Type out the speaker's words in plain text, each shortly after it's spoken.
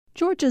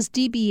Georgia's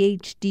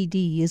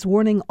DBHDD is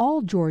warning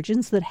all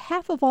Georgians that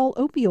half of all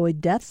opioid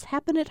deaths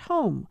happen at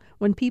home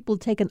when people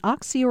take an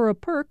oxy or a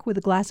perk with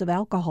a glass of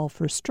alcohol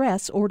for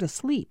stress or to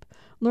sleep.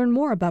 Learn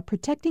more about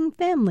protecting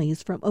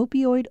families from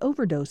opioid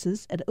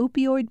overdoses at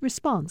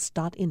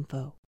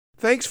opioidresponse.info.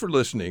 Thanks for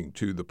listening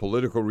to the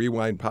Political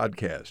Rewind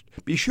podcast.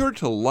 Be sure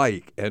to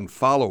like and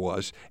follow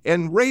us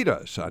and rate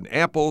us on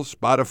Apple,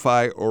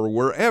 Spotify, or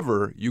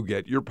wherever you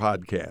get your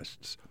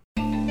podcasts.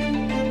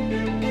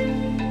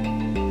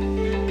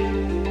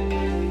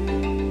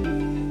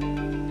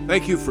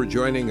 Thank you for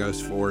joining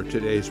us for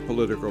today's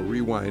Political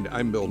Rewind.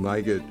 I'm Bill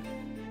Nigut.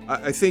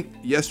 I think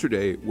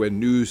yesterday when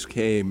news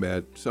came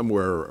at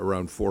somewhere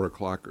around 4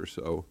 o'clock or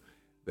so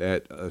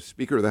that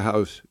Speaker of the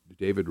House,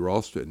 David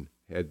Ralston,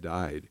 had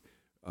died,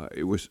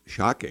 it was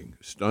shocking,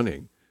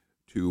 stunning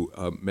to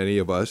many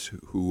of us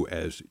who,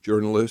 as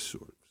journalists,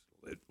 or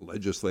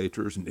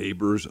legislators,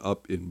 neighbors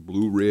up in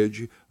Blue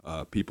Ridge,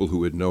 people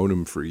who had known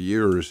him for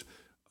years,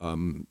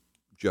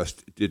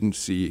 just didn't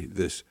see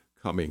this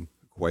coming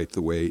quite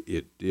the way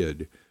it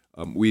did.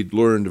 We'd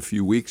learned a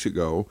few weeks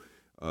ago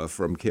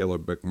from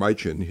Caleb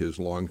McMeichin, his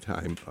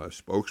longtime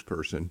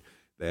spokesperson,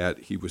 that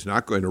he was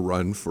not going to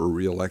run for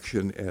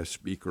re-election as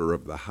Speaker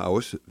of the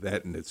House.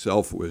 That in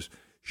itself was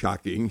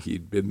shocking.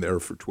 He'd been there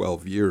for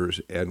 12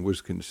 years and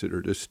was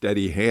considered a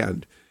steady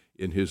hand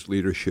in his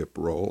leadership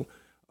role.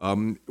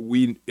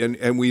 We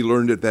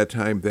learned at that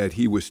time that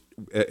he was,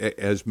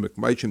 as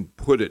McMeichin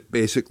put it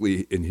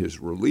basically in his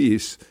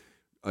release,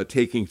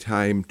 taking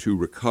time to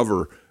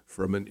recover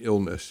from an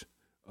illness.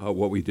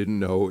 What we didn't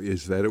know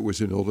is that it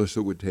was an illness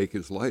that would take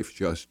his life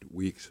just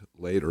weeks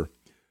later.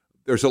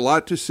 There's a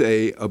lot to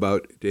say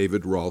about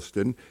David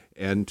Ralston,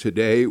 and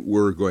today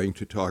we're going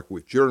to talk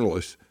with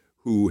journalists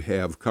who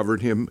have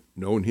covered him,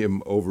 known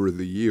him over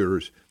the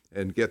years,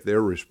 and get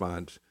their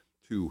response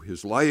to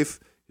his life,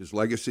 his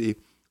legacy,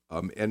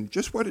 and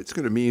just what it's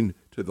going to mean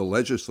to the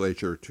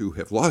legislature to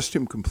have lost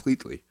him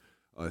completely.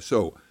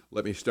 So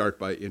let me start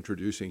by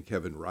introducing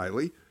Kevin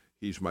Riley.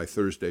 He's my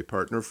Thursday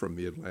partner from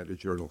the Atlanta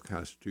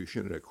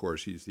Journal-Constitution, and of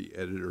course, he's the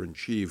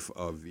editor-in-chief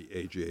of the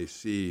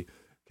AJC.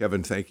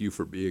 Kevin, thank you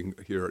for being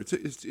here. It's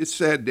a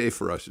sad day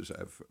for us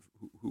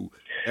who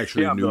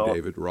actually knew Bill.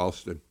 David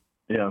Ralston.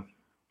 Yeah.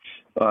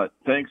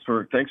 Thanks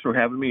for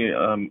having me.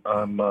 I'm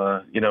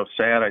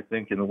sad, I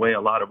think, in the way a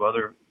lot of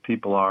other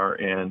people are.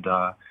 And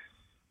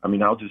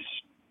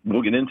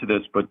we'll get into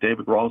this, but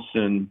David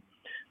Ralston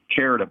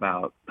cared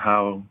about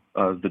how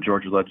the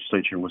Georgia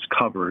legislature was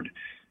covered.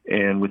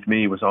 And with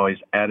me, was always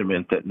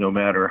adamant that no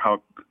matter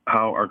how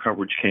our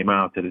coverage came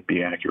out, that it'd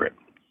be accurate.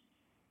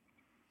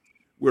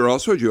 We're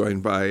also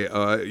joined by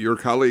your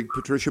colleague,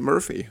 Patricia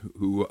Murphy,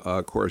 who,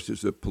 of course,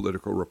 is a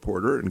political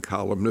reporter and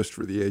columnist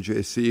for the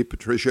AJC.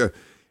 Patricia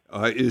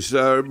is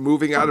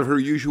moving out of her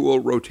usual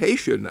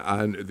rotation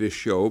on this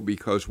show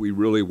because we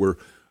really were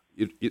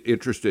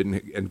interested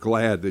and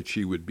glad that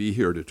she would be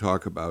here to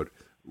talk about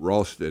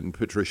Ralston.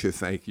 Patricia,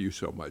 thank you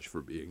so much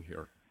for being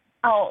here.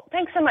 Oh,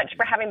 thanks so much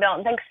for having me, Bill,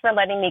 and thanks for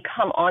letting me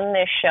come on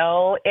this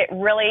show. It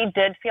really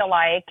did feel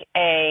like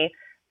a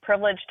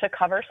privilege to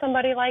cover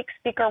somebody like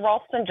Speaker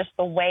Ralston, just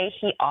the way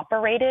he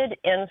operated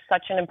in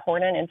such an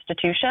important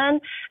institution.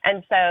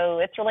 And so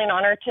it's really an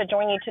honor to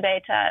join you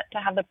today to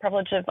have the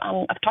privilege of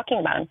talking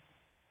about him.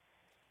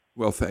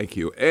 Well, thank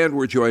you. And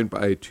we're joined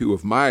by two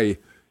of my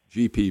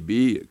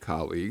GPB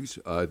colleagues,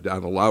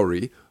 Donna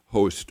Lowry,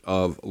 host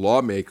of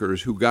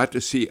Lawmakers, who got to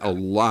see a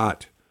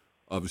lot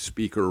of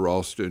Speaker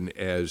Ralston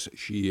as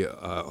she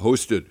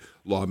hosted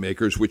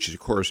Lawmakers, which is, of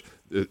course,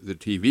 the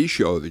TV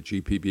show that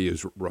GPB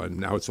has run.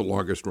 Now it's the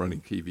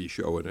longest-running TV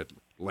show in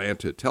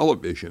Atlanta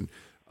television,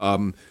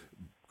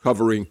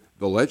 covering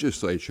the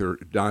legislature.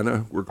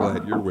 Donna, we're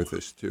glad you're with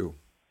us, too.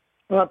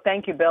 Well,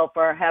 thank you, Bill,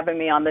 for having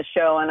me on the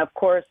show. And, of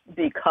course,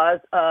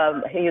 because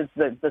he is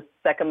the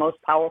second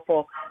most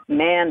powerful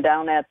man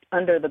down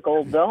under the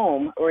Gold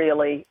Dome,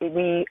 really,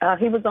 he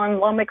was on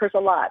Lawmakers a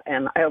lot,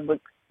 and it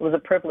was a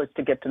privilege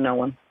to get to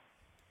know him.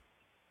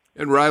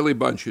 And Riley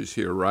Bunch is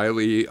here.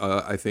 Riley,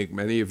 I think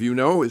many of you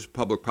know, is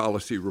public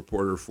policy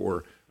reporter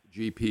for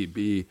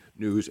GPB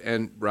News.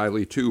 And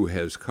Riley, too,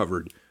 has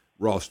covered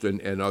Ralston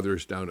and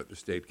others down at the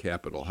state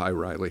capitol. Hi,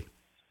 Riley.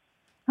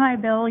 Hi,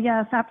 Bill.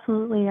 Yes,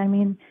 absolutely. I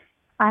mean,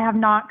 I have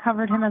not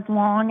covered him as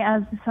long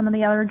as some of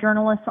the other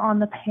journalists on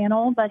the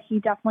panel, but he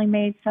definitely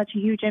made such a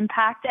huge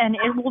impact. And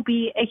it will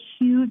be a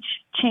huge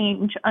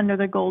change under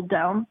the Gold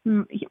Dome,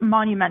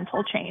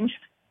 monumental change.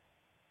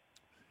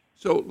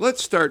 So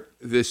let's start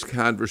this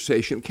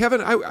conversation. Kevin,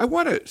 I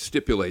want to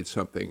stipulate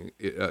something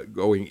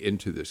going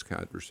into this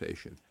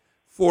conversation.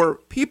 For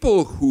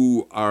people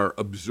who are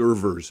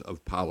observers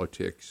of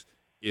politics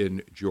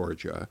in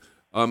Georgia,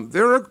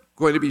 there are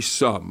going to be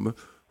some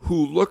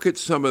who look at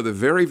some of the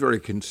very, very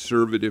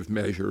conservative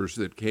measures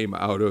that came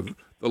out of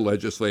the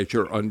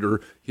legislature under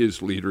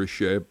his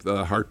leadership,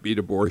 the heartbeat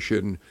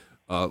abortion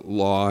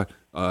law,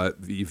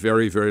 the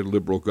very, very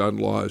liberal gun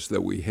laws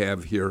that we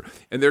have here.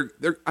 And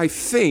I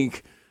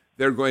think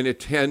they're going to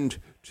tend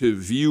to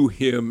view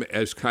him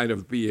as kind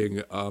of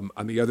being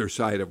on the other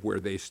side of where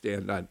they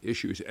stand on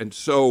issues. And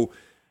so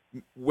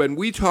when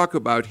we talk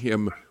about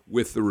him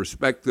with the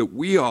respect that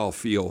we all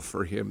feel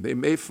for him, they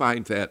may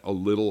find that a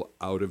little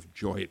out of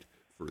joint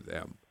for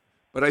them.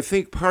 But I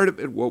think part of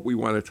it, what we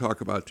want to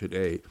talk about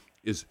today,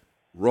 is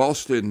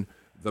Ralston,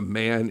 the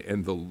man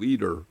and the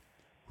leader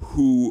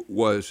who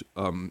was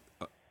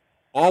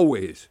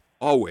always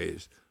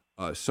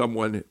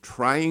someone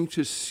trying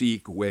to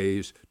seek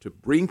ways to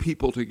bring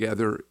people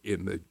together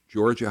in the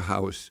Georgia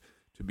House,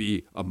 to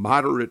be a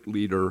moderate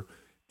leader,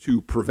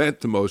 to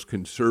prevent the most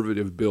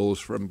conservative bills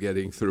from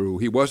getting through.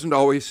 He wasn't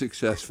always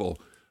successful,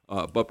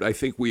 but I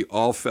think we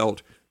all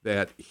felt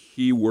that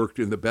he worked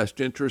in the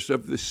best interest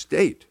of the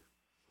state.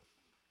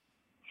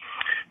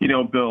 You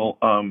know, Bill,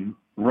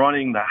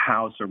 running the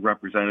House of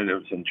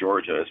Representatives in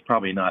Georgia is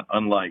probably not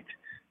unlike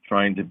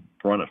trying to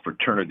run a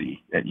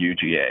fraternity at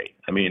UGA.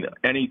 I mean,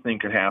 anything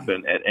could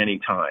happen at any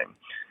time.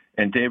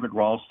 And David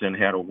Ralston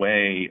had a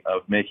way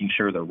of making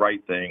sure the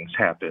right things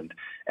happened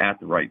at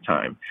the right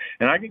time.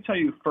 And I can tell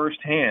you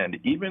firsthand,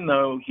 even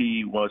though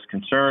he was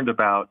concerned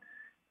about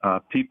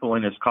people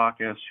in his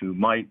caucus who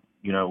might,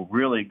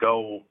 really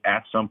go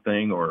at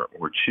something or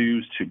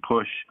choose to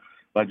push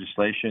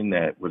legislation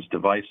that was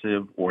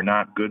divisive or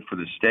not good for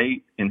the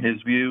state, in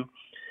his view,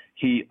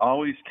 he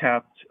always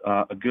kept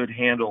a good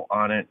handle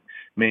on it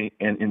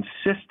and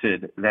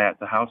insisted that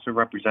the House of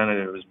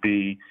Representatives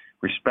be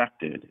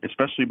respected,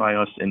 especially by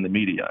us in the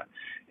media.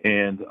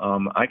 And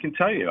I can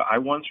tell you, I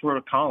once wrote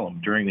a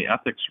column during the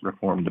ethics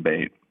reform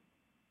debate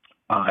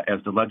as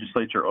the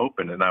legislature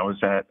opened, and I was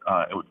it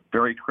was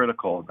very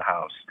critical of the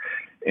House.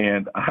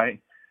 And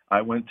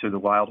I went to the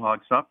Wild Hog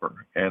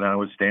Supper, and I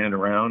was standing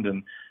around,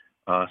 and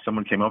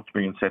someone came up to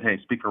me and said, "Hey,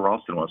 Speaker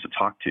Ralston wants to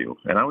talk to you."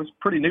 And I was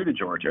pretty new to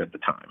Georgia at the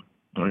time.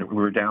 We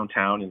were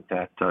downtown at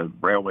that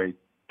railway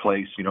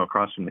place,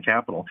 across from the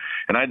Capitol,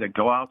 and I had to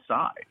go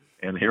outside.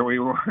 And here we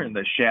were in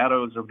the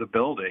shadows of the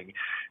building,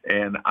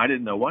 and I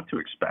didn't know what to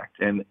expect.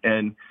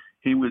 And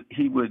he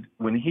would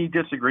when he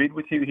disagreed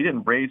with you, he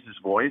didn't raise his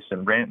voice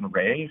and rant and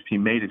rave. He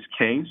made his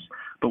case.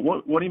 But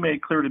what he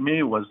made clear to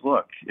me was,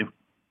 look,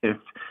 if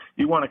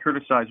you want to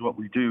criticize what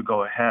we do,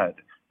 go ahead,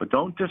 but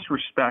don't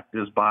disrespect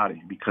this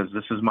body, because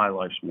this is my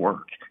life's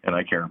work and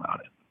I care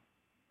about it.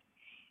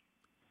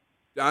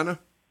 Donna?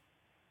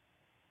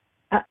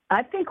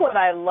 I think what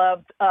I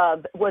loved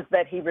was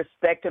that he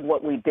respected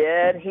what we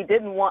did. He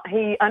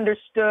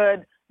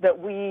understood that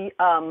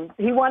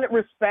he wanted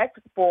respect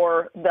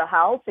for the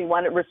House. He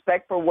wanted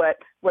respect for what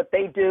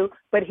they do,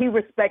 but he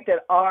respected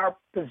our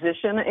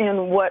position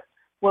in what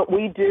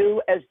we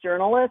do as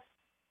journalists.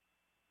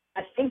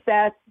 I think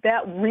that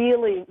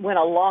really went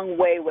a long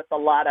way with a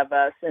lot of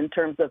us in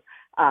terms of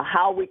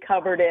how we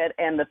covered it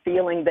and the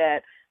feeling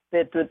that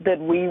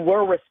we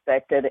were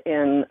respected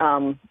in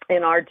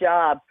our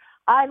job.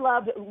 I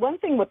loved one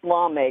thing with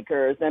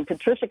lawmakers, and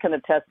Patricia can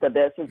attest to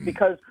this, is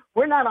because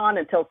we're not on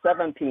until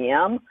 7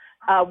 p.m.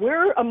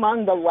 We're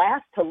among the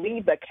last to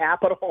leave the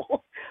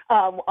Capitol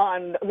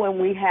when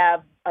we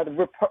have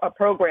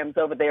programs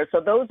over there.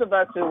 So those of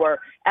us who were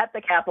at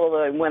the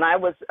Capitol when I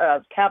was a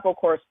Capitol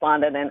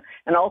correspondent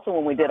and also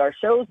when we did our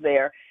shows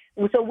there,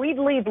 so we'd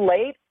leave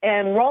late,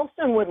 and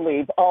Ralston would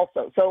leave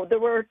also. So there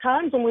were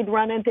times when we'd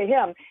run into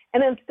him,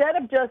 and instead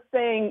of just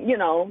saying,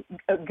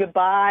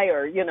 goodbye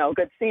or,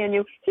 good seeing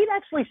you, he'd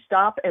actually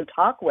stop and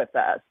talk with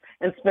us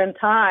and spend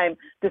time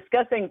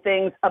discussing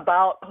things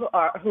about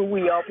who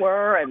we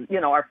were and,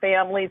 our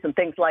families and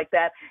things like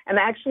that. And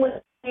actually,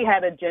 he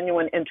had a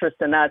genuine interest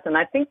in us, and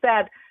I think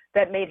that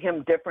made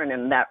him different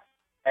in that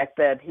respect,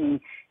 that he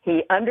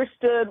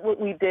understood what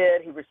we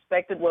did, he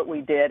respected what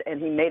we did,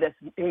 and he made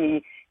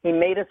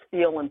us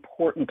feel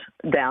important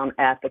down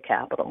at the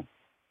Capitol.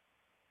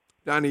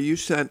 Donna, you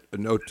sent a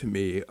note to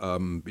me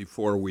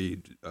before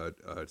we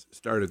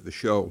started the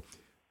show,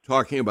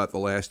 talking about the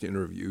last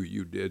interview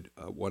you did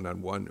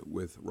one-on-one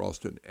with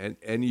Ralston,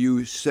 and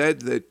you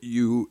said that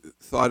you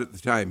thought at the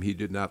time he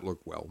did not look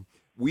well.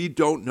 We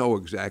don't know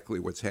exactly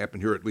what's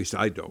happened here, at least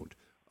I don't.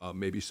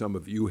 Maybe some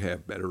of you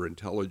have better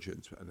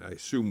intelligence, and I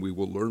assume we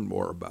will learn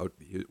more about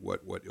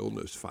what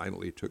illness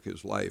finally took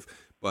his life.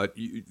 But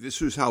this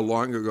was how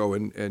long ago,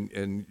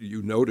 and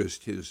you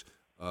noticed his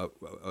a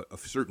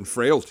certain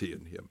frailty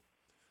in him.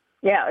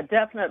 Yeah,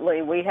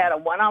 definitely. We had a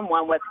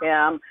one-on-one with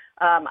him.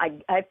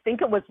 I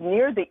think it was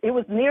near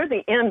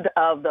the end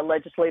of the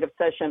legislative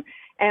session,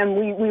 and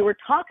we were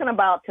talking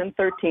about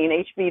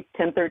HB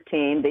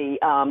 1013,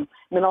 the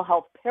mental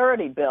health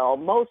parity bill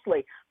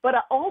mostly. But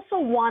I also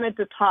wanted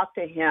to talk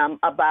to him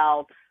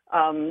about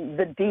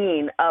the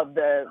dean of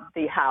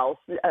the House,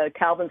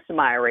 Calvin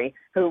Smyre,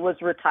 who was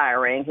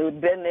retiring, who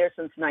had been there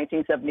since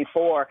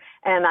 1974,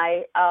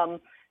 and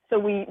so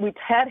we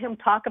had him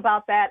talk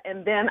about that,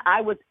 and then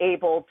I was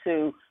able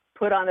to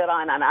put it on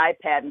an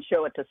iPad and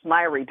show it to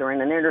Smyre during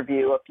an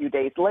interview a few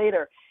days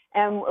later.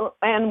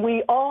 and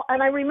we all,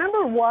 and I remember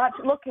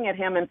looking at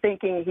him and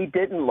thinking he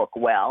didn't look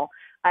well.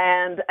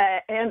 And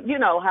you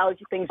know how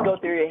things go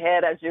through your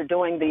head as you're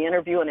doing the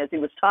interview and as he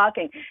was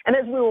talking. And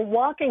as we were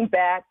walking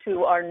back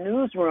to our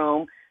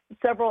newsroom,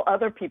 several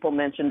other people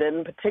mentioned it,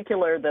 in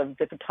particular the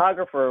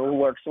photographer who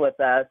works with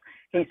us.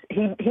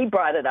 He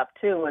brought it up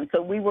too, and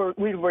so we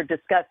were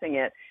discussing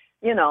it.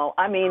 You know,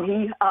 I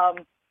mean,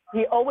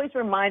 he always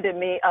reminded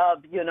me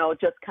of, you know,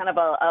 just kind of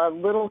a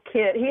little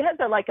kid. He had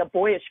like a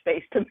boyish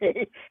face to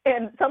me,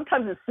 and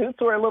sometimes his suits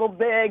were a little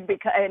big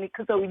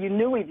so you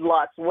knew he'd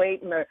lost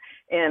weight in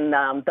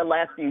the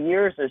last few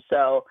years or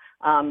so.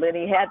 Then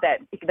he had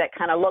that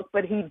kind of look,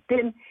 but he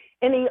didn't.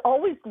 And he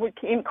always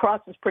came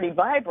across as pretty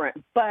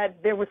vibrant, but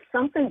there was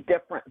something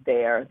different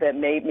there that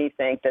made me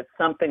think that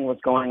something was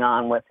going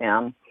on with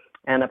him.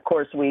 And of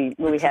course, we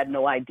had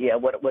no idea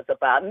what it was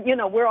about. And, you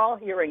know, we're all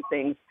hearing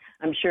things.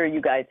 I'm sure you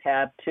guys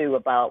have too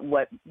about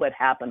what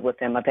happened with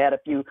him. I've had a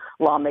few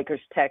lawmakers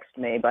text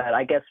me, but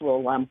I guess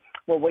we'll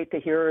wait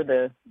to hear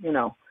the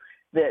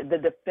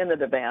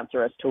definitive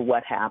answer as to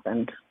what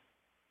happened.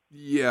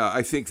 Yeah,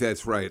 I think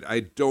that's right. I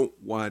don't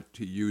want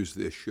to use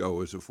this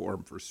show as a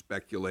forum for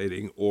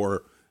speculating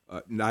or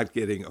not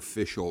getting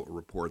official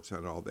reports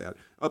on all that.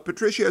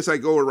 Patricia, as I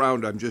go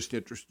around, I'm just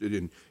interested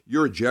in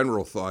your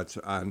general thoughts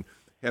on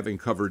having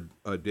covered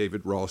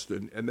David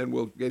Ralston, and then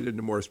we'll get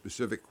into more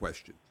specific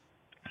questions.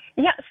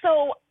 Yeah,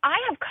 so I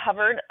have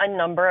covered a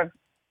number of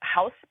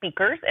House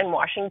speakers in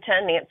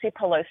Washington, Nancy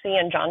Pelosi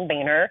and John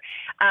Boehner,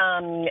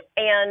 and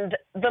and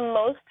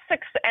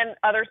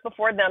others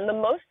before them, the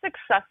most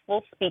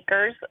successful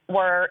speakers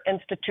were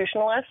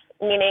institutionalists,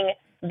 meaning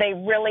they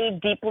really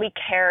deeply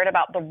cared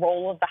about the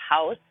role of the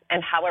House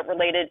and how it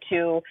related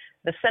to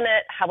the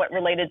Senate, how it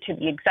related to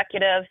the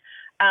executive,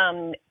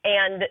 and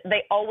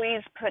they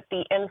always put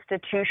the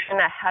institution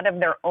ahead of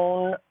their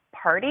own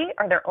party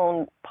or their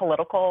own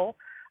political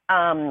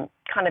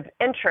kind of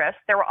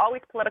interests. There were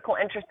always political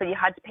interests that you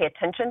had to pay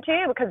attention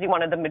to because you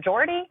wanted the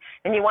majority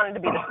and you wanted to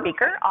be the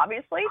speaker,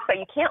 obviously, so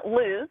you can't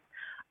lose.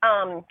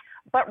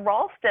 But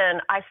Ralston,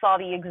 I saw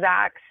the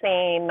exact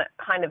same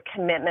kind of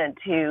commitment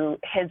to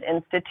his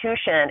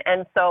institution.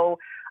 And so,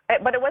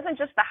 but it wasn't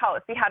just the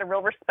House. He had a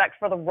real respect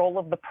for the role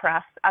of the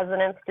press as an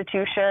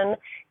institution.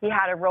 He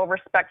had a real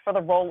respect for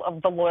the role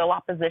of the loyal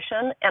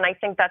opposition. And I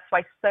think that's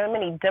why so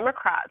many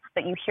Democrats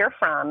that you hear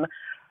from,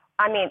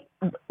 I mean,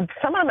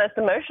 some of the most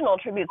emotional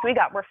tributes we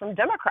got were from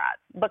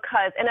Democrats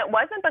and it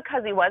wasn't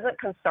because he wasn't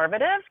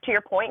conservative. To your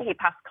point, he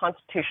passed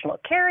constitutional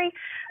carry,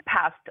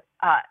 passed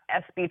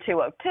SB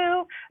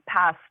 202,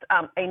 passed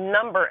a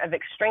number of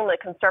extremely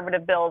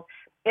conservative bills.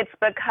 It's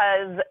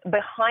because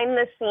behind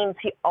the scenes,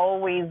 he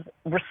always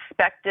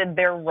respected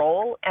their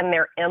role and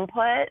their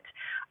input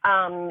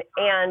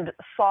and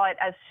saw it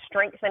as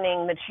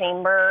strengthening the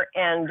chamber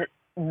and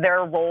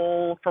their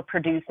role for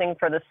producing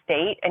for the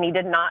state, and he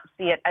did not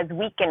see it as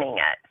weakening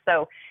it.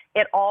 So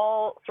it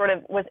all sort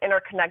of was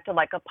interconnected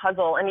like a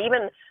puzzle. And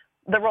even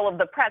the role of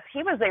the press,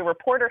 he was a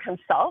reporter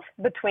himself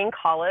between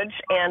college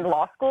and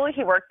law school.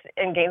 He worked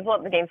in Gainesville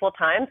at the Gainesville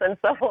Times. And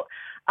so,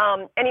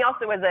 and he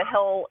also was a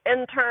Hill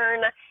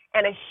intern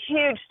and a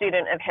huge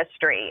student of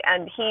history.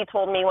 And he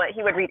told me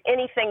he would read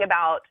anything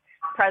about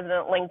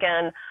President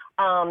Lincoln.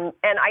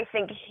 And I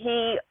think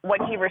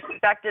what he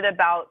respected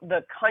about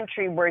the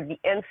country were the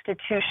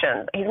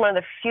institutions. He's one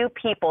of the few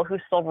people who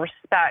still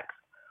respects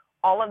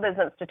all of those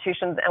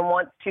institutions and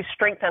wants to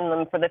strengthen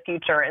them for the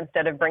future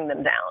instead of bring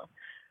them down.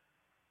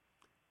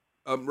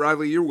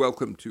 Riley, you're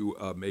welcome to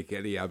make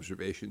any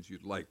observations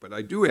you'd like, but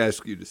I do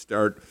ask you to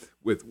start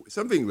with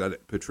something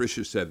that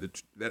Patricia said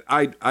that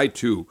I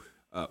too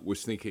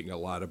was thinking a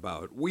lot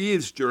about. We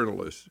as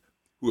journalists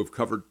who have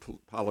covered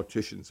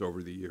politicians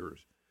over the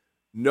years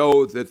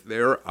know that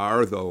there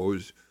are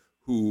those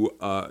who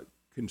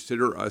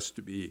consider us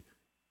to be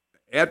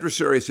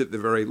adversaries at the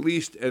very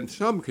least, and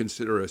some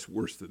consider us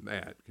worse than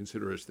that,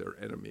 consider us their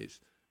enemies,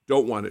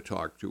 don't want to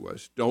talk to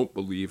us, don't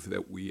believe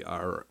that we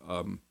are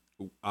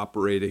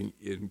operating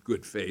in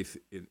good faith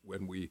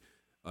when we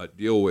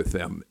deal with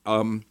them.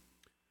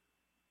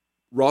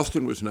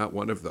 Ralston was not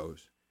one of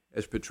those.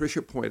 As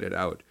Patricia pointed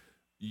out,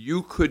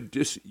 you could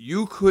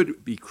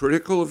be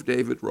critical of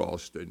David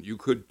Ralston. You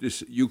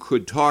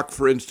could talk,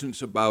 for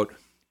instance, about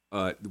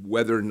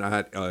whether or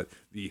not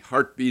the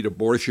heartbeat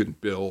abortion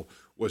bill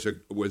was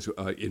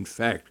in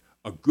fact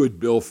a good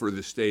bill for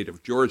the state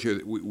of Georgia.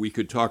 We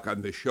could talk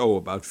on the show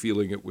about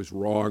feeling it was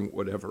wrong,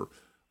 whatever.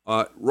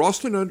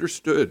 Ralston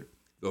understood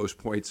those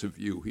points of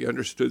view. He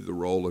understood the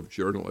role of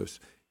journalists.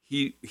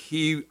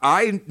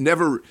 I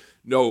never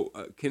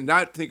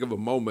cannot think of a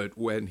moment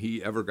when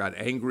he ever got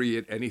angry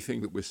at anything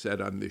that was said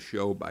on this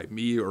show by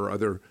me or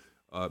other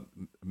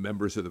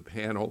members of the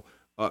panel,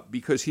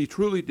 because he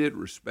truly did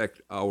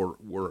respect our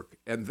work.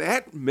 And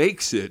that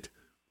makes it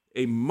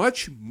a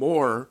much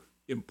more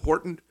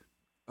important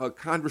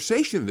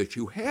conversation that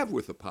you have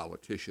with a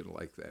politician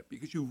like that,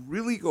 because you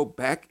really go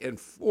back and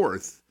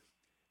forth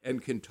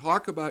and can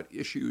talk about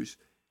issues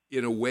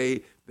in a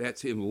way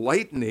that's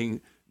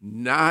enlightening,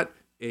 not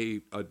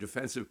a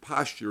defensive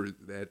posture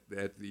that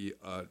the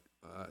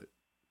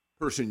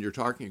person you're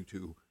talking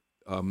to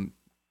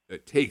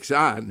takes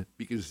on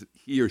because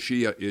he or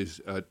she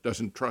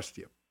doesn't trust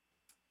you.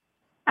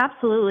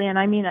 Absolutely. And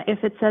I mean,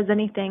 if it says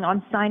anything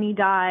on Sine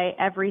Die,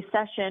 every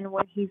session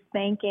when he's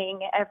thanking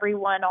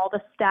everyone, all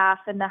the staff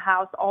in the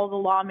House, all the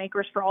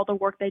lawmakers for all the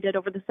work they did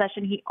over the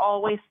session, he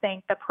always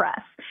thanked the press.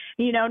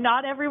 You know,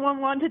 not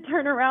everyone wanted to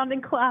turn around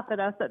and clap at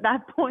us at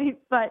that point,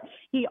 but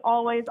he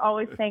always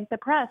thanked the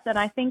press. And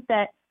I think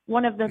that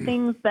one of the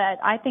things that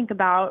I think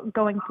about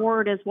going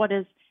forward is what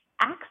is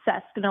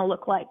access going to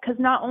look like? Because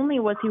not only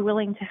was he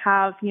willing to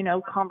have, you know,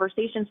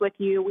 conversations with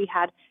you, we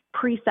had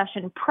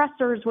pre-session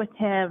pressers with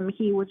him.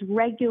 He was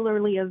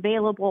regularly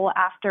available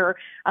after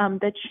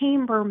the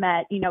chamber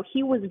met. You know,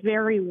 he was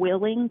very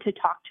willing to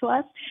talk to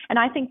us. And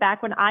I think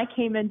back when I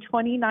came in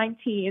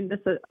 2019, this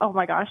is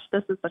such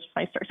a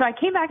funny story. So I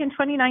came back in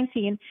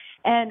 2019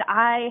 and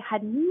I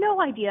had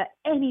no idea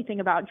anything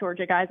about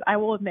Georgia, guys. I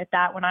will admit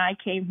that when I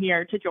came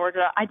here to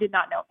Georgia, I did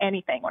not know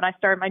anything when I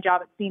started my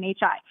job at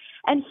CNHI.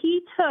 And he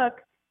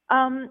took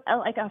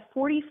like a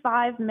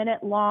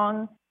 45-minute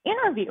long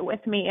interview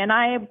with me, and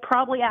I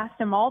probably asked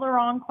him all the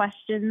wrong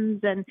questions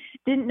and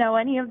didn't know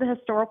any of the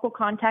historical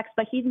context,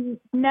 but he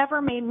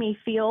never made me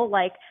feel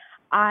like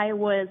I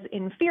was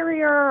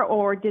inferior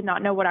or did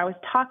not know what I was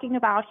talking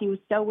about. He was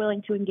so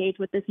willing to engage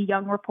with this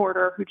young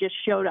reporter who just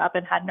showed up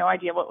and had no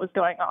idea what was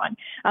going on.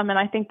 And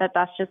I think that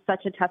that's just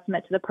such a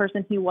testament to the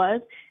person he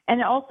was.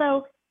 And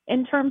also,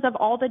 in terms of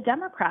all the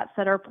Democrats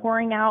that are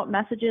pouring out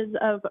messages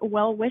of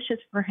well wishes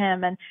for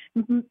him and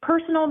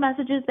personal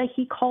messages that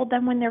he called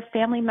them when their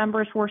family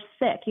members were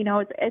sick. You know,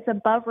 it's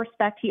above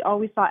respect. He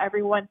always saw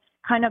everyone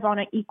kind of on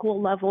an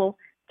equal level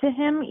to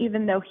him,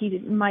 even though he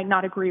might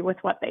not agree with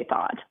what they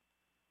thought.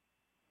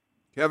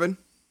 Kevin?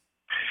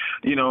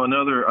 You know,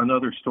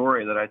 another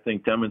story that I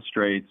think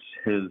demonstrates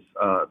his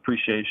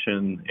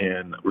appreciation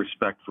and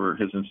respect for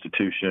his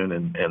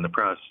institution and the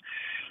press.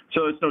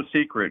 So it's no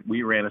secret,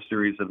 we ran a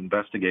series of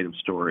investigative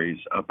stories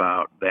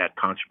about that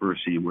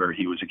controversy where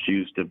he was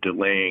accused of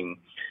delaying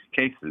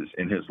cases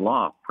in his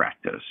law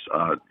practice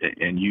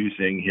and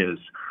using his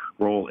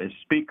role as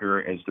speaker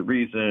as the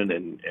reason,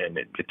 and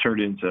it turned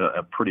into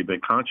a pretty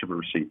big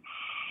controversy.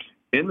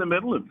 In the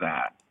middle of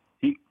that,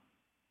 he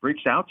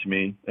reached out to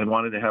me and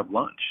wanted to have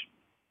lunch.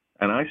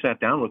 And I sat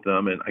down with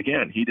him, and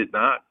again, he did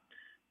not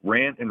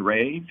rant and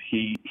rave.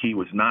 He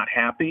was not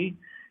happy.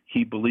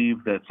 He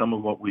believed that some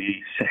of what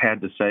we had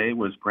to say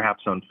was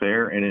perhaps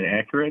unfair and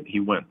inaccurate. He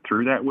went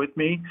through that with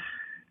me,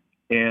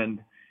 and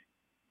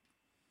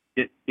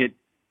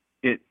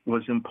it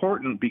was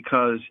important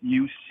because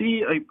you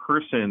see a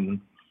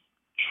person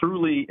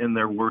truly in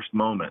their worst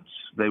moments,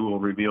 they will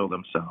reveal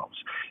themselves.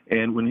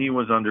 And when he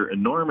was under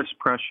enormous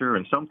pressure,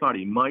 and some thought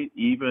he might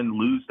even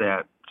lose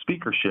that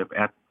speakership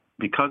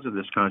because of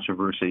this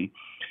controversy,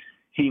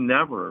 he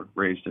never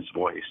raised his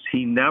voice.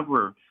 He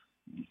never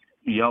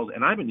yelled,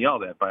 and I've been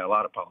yelled at by a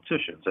lot of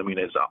politicians. I mean,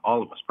 as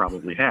all of us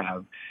probably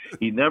have.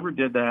 He never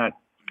did that.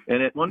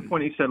 And at one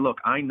point he said, look,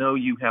 I know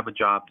you have a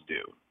job to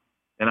do,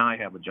 and I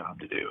have a job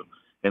to do,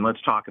 and let's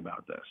talk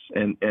about this.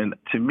 And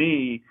to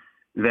me,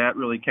 that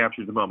really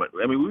captured the moment.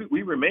 I mean,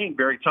 we remained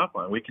very tough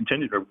on it. We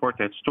continued to report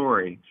that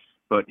story,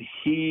 but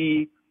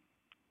he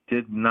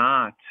did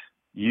not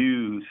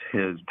use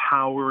his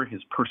power,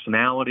 his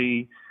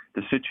personality,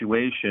 the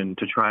situation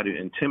to try to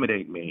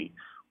intimidate me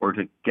or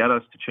to get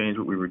us to change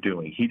what we were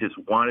doing. He just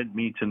wanted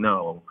me to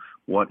know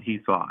what he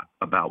thought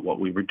about what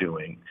we were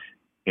doing,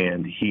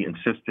 and he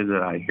insisted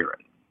that I hear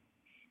it.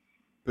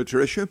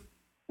 Patricia?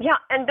 Yeah,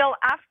 and Bill,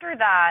 after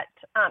that,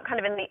 kind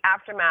of in the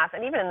aftermath,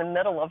 and even in the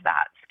middle of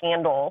that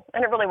scandal,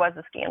 and it really was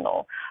a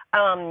scandal,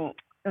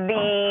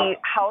 the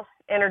House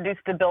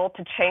introduced a bill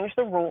to change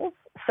the rules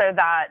so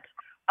that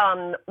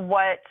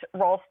what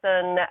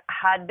Ralston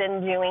had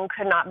been doing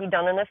could not be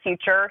done in the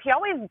future. He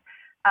always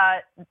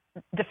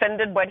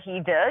defended what he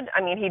did.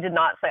 I mean, he did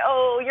not say,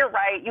 oh, you're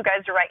right, you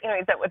guys are right. You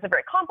know, that was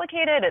very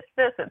complicated. It's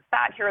this, it's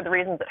that. Here are the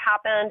reasons it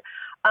happened.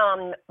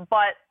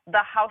 But the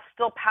House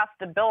still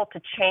passed a bill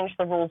to change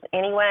the rules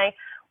anyway.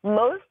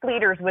 Most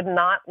leaders would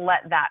not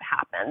let that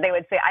happen. They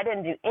would say, I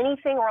didn't do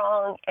anything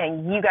wrong,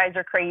 and you guys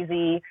are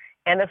crazy,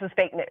 and this is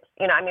fake news.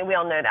 You know, I mean, we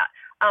all know that.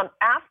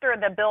 After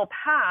the bill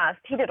passed,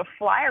 he did a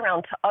fly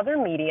around to other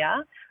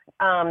media.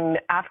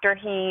 After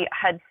he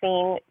had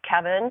seen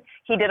Kevin,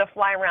 he did a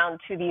fly around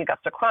to the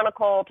Augusta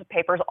Chronicle, to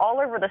papers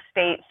all over the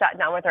state, sat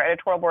down with our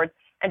editorial boards,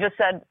 and just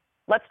said,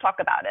 let's talk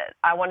about it.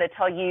 I want to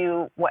tell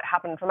you what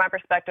happened from my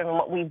perspective and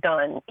what we've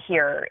done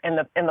here in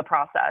the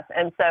process.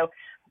 And so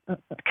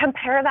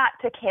compare that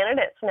to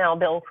candidates now,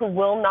 Bill, who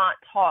will not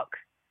talk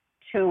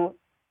to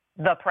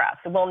the press,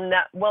 will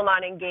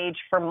not engage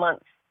for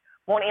months,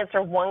 won't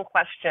answer one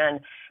question.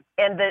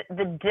 And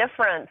the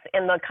difference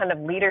in the kind of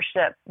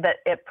leadership that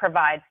it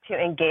provides to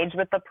engage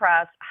with the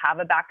press, have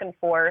a back and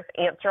forth,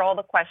 answer all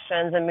the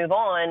questions, and move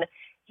on.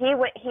 He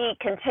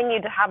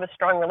continued to have a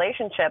strong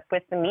relationship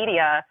with the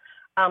media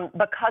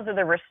because of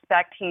the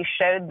respect he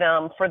showed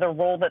them for the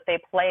role that they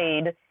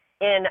played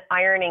in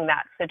ironing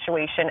that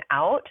situation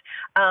out.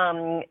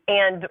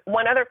 And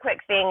one other quick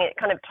thing,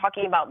 kind of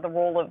talking about the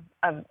role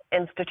of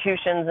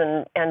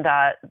institutions and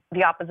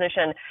the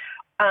opposition.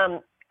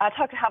 I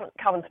talked to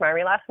Calvin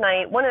Smyre last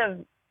night. One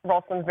of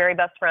Ralston's very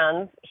best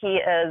friends, he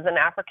is an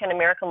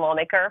African-American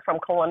lawmaker from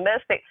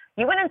Columbus.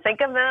 You wouldn't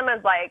think of them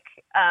as like,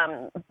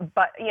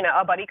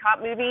 a buddy cop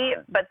movie,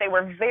 but they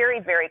were very,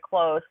 very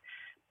close.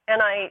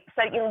 And I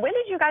said, when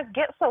did you guys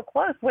get so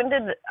close?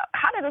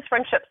 How did this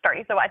friendship start?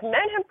 He said, I've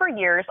known him for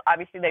years.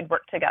 Obviously, they'd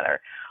worked together.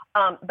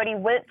 But he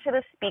went to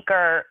the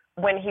speaker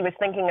when he was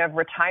thinking of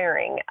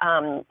retiring.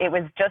 It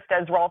was just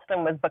as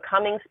Ralston was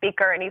becoming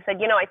speaker. And he said,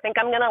 I think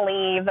I'm going to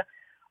leave.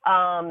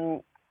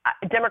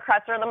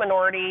 Democrats are the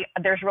minority.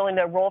 There's really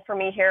no role for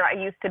me here. I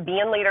used to be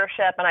in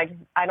leadership, and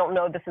I don't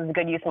know if this is a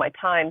good use of my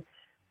time.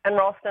 And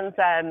Ralston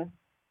said,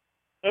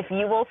 if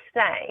you will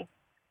stay,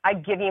 I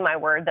give you my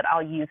word that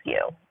I'll use you,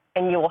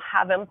 and you will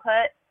have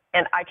input,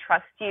 and I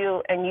trust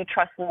you, and you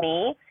trust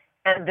me,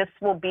 and this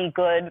will be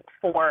good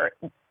for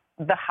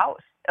the House.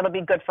 It'll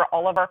be good for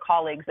all of our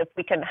colleagues. If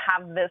we can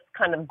have this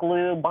kind of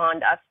glue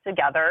bond us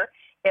together,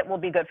 it will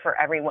be good for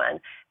everyone.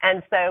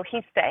 And so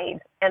he stayed,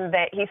 and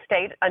he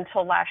stayed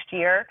until last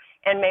year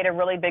and made a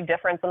really big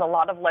difference in a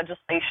lot of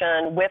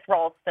legislation with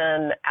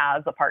Ralston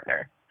as a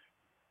partner.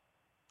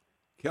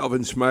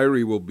 Calvin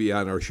Smyre will be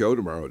on our show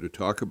tomorrow to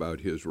talk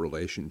about his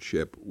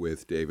relationship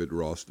with David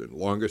Ralston,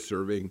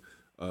 longest-serving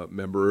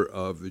member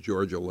of the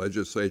Georgia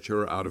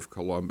legislature out of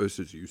Columbus,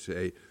 as you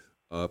say.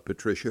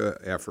 Patricia,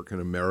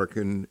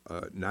 African-American,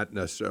 not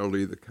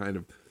necessarily the kind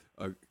of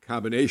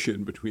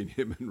combination between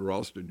him and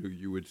Ralston who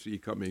you would see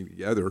coming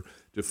together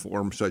to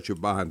form such a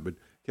bond. But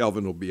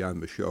Calvin will be on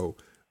the show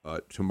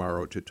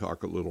tomorrow to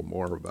talk a little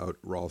more about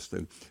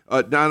Ralston.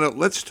 Donna,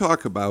 let's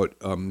talk about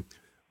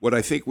what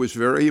I think was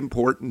very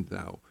important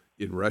now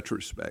in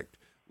retrospect.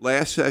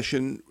 Last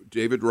session,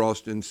 David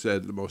Ralston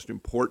said the most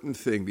important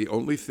thing, the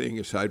only thing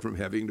aside from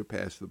having to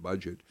pass the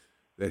budget,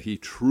 that he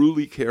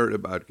truly cared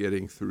about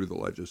getting through the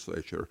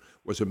legislature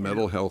was a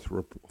mental health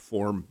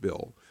reform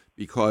bill,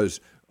 because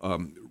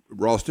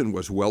Ralston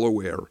was well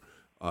aware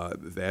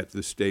that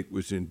the state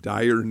was in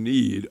dire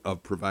need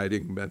of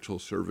providing mental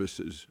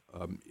services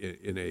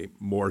in a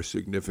more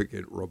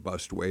significant,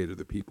 robust way to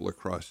the people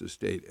across the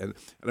state. And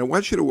I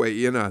want you to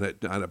weigh in on it,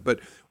 Donna,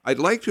 but I'd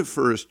like to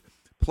first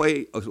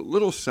play a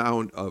little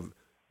sound of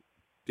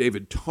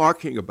David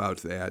talking about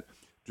that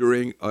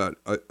during a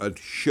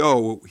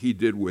show he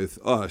did with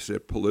us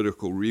at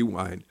Political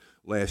Rewind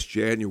last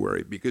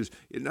January, because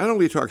it not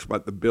only talks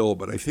about the bill,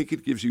 but I think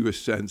it gives you a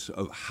sense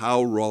of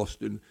how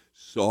Ralston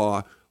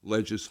saw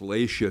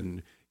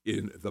legislation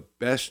in the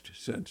best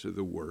sense of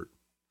the word.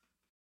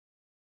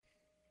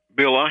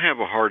 Bill, I have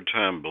a hard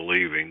time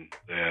believing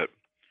that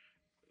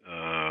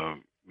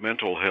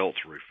mental health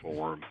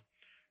reform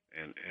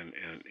and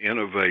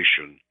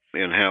innovation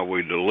in how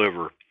we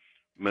deliver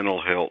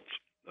mental health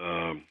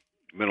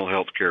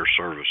care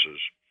services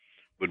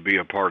would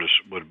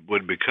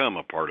become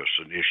a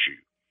partisan issue.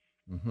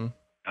 Mm-hmm.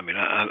 I mean,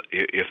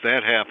 if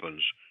that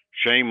happens,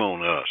 shame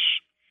on us.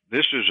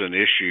 This is an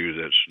issue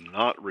that's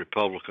not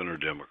Republican or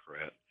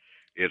Democrat.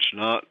 It's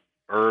not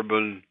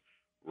urban,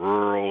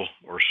 rural,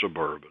 or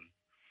suburban.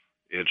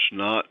 It's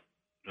not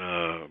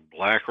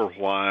black or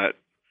white.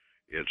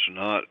 It's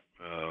not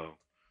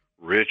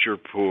rich or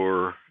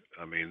poor.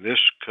 I mean, this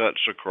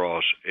cuts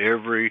across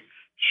every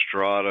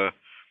strata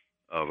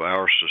of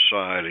our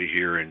society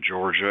here in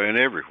Georgia and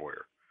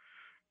everywhere.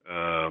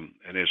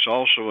 And it's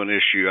also an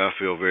issue I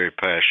feel very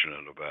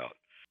passionate about.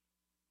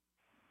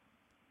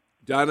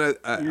 Donna,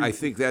 I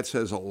think that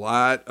says a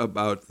lot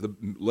about the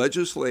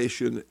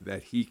legislation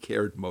that he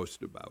cared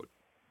most about.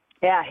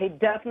 Yeah, he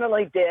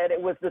definitely did.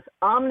 It was this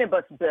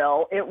omnibus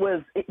bill.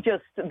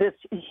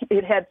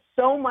 It had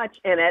so much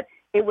in it.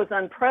 It was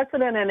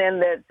unprecedented in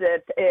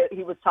that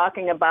he was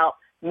talking about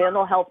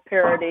mental health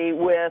parity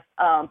with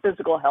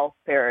physical health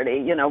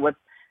parity,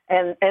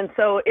 and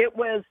so it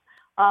was,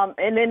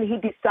 and then he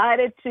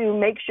decided to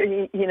make sure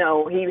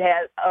he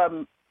had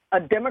a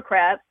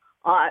Democrat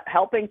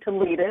helping to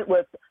lead it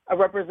with a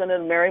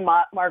Representative Mary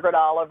Margaret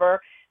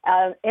Oliver,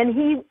 and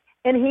he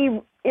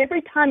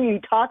every time you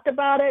talked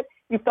about it,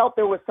 you felt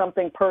there was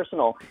something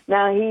personal.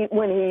 Now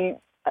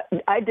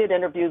I did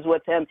interviews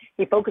with him,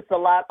 he focused a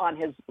lot on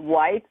his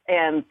wife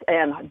and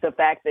the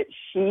fact that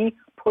she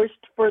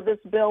pushed for this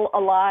bill a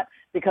lot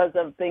because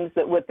of things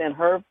that within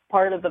her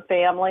part of the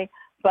family.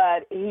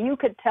 But you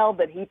could tell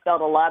that he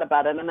felt a lot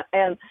about it.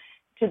 And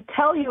to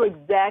tell you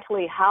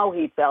exactly how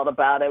he felt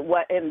about it,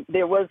 and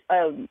there was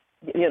a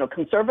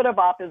conservative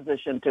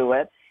opposition to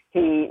it.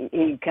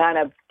 He kind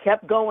of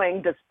kept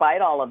going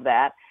despite all of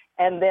that.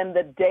 And then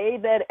the day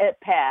that it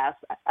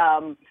passed,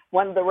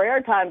 one of the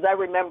rare times I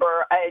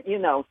remember,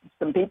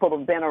 some people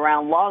have been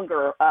around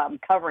longer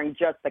covering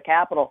just the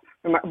Capitol,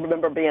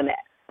 remember being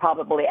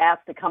probably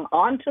asked to come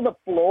onto the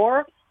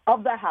floor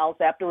of the House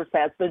after it was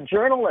passed.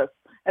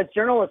 As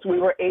journalists, we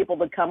were able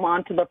to come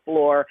onto the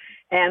floor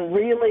and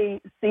really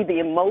see the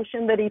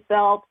emotion that he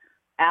felt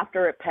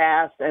after it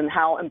passed and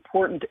how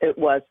important it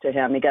was to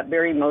him. He got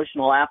very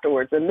emotional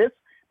afterwards. And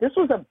this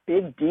was a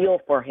big deal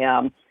for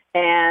him.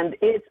 And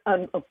it's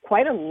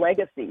quite a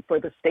legacy for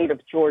the state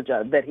of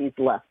Georgia that he's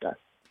left us.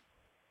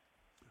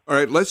 All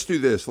right, let's do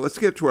this. Let's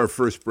get to our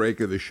first break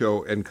of the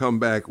show and come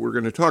back. We're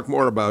going to talk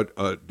more about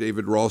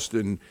David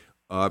Ralston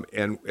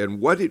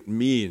and what it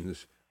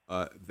means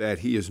that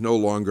he is no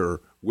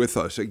longer with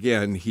us.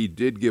 Again, he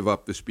did give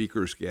up the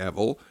speaker's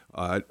gavel.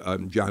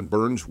 John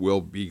Burns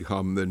will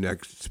become the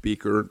next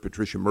speaker.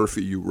 Patricia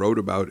Murphy, you wrote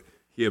about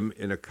him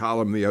in a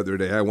column the other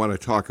day. I want to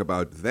talk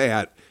about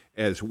that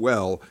as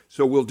well.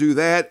 So we'll do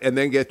that and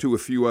then get to a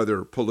few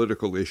other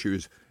political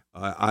issues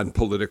on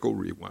Political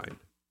Rewind.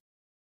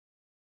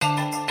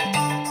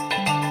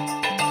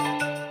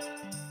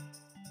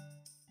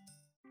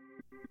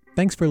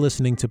 Thanks for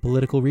listening to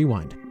Political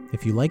Rewind.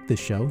 If you like this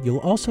show, you'll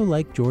also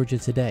like Georgia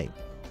Today.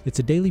 It's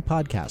a daily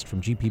podcast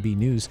from GPB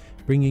News,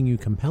 bringing you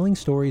compelling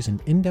stories and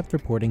in-depth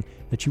reporting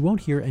that you won't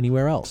hear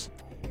anywhere else.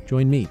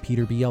 Join me,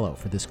 Peter Biello,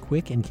 for this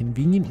quick and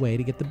convenient way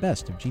to get the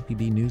best of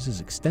GPB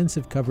News'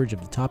 extensive coverage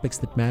of the topics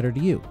that matter to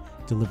you,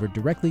 delivered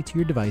directly to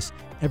your device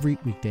every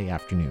weekday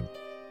afternoon.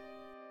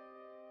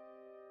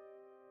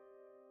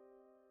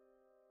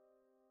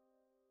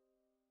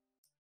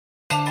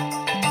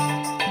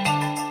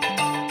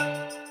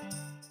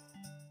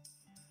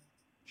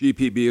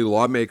 GPB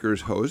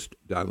Lawmakers host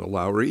Donna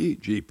Lowry,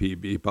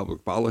 GPB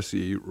Public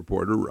Policy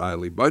reporter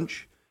Riley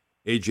Bunch,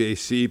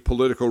 AJC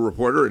political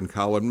reporter and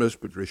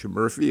columnist Patricia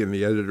Murphy, and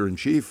the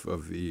editor-in-chief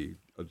of the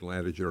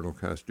Atlanta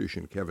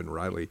Journal-Constitution, Kevin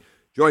Riley,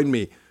 join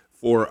me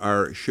for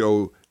our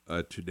show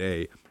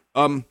today.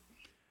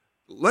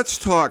 Let's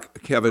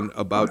talk, Kevin,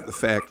 about the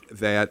fact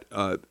that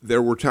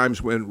there were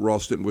times when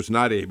Ralston was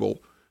not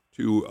able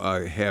to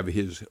have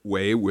his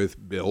way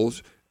with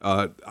bills.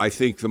 I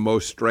think the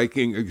most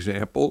striking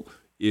example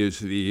is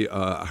the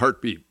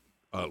heartbeat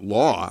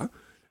law.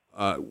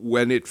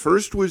 When it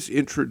first was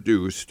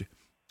introduced,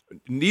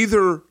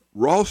 neither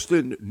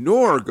Ralston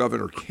nor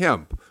Governor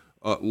Kemp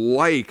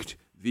liked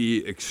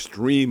the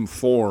extreme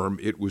form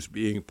it was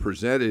being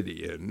presented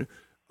in,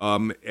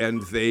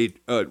 and they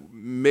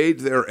made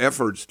their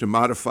efforts to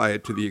modify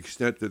it to the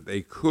extent that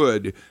they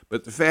could.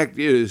 But the fact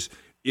is,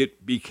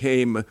 it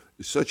became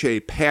such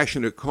a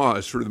passionate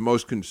cause for the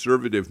most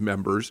conservative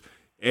members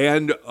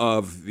and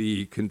of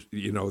the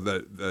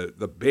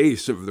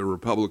base of the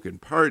Republican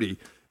Party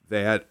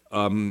that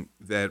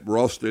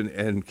Ralston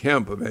and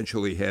Kemp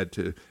eventually had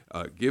to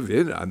give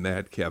in on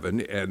that,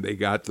 Kevin, and they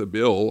got the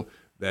bill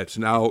that's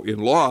now in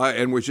law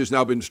and which has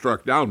now been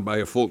struck down by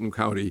a Fulton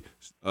County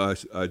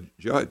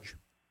judge.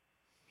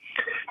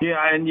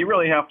 Yeah, and you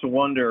really have to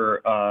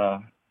wonder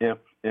if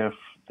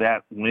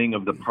that wing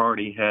of the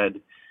party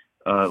had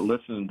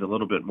listened a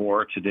little bit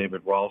more to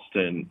David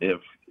Ralston,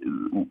 if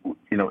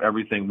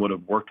everything would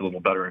have worked a little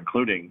better,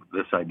 including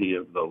this idea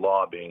of the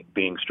law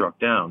being struck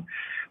down.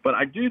 But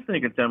I do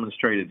think it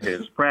demonstrated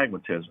his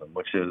pragmatism,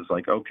 which is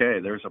like, okay,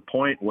 there's a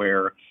point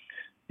where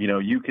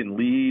you can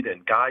lead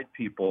and guide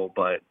people,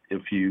 but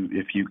if you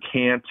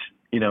can't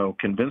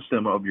convince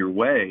them of your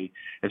way,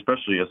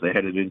 especially as they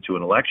headed into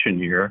an election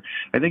year,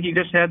 I think he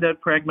just had that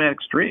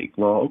pragmatic streak.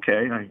 Well,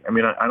 okay,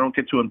 I don't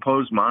get to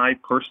impose my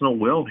personal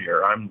will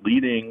here. I'm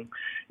leading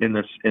in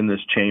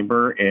this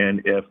chamber,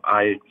 and if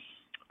I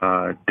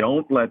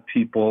don't let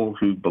people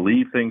who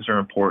believe things are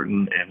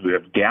important and who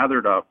have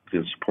gathered up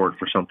the support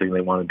for something they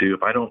want to do,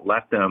 if I don't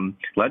let them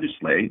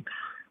legislate,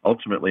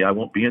 ultimately I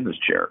won't be in this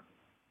chair.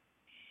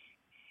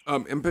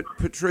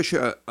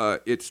 Patricia,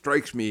 it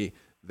strikes me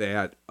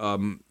that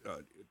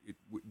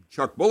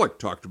Chuck Bullock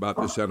talked about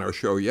this on our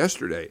show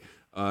yesterday.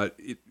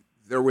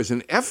 There was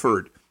an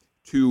effort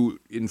to,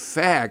 in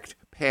fact,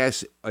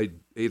 pass a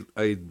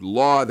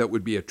law that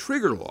would be a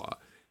trigger law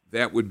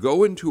that would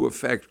go into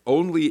effect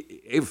only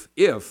if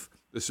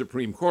the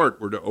Supreme Court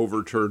were to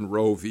overturn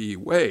Roe v.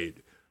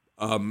 Wade.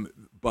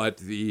 But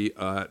the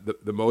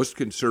most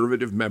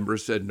conservative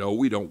members said, no,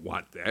 we don't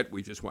want that.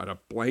 We just want a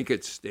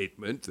blanket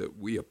statement that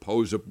we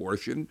oppose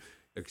abortion,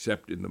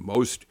 except in the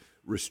most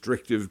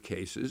restrictive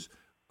cases.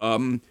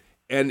 And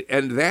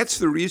that's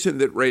the reason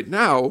that right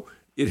now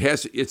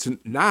it's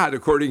not,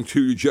 according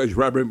to Judge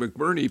Robert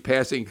McBurney,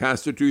 passing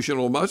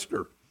constitutional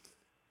muster.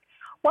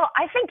 Well,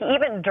 I think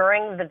even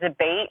during the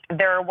debate,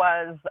 there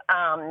was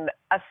an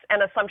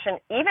assumption,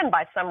 even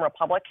by some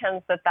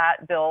Republicans,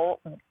 that bill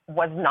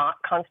was not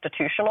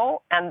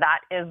constitutional, and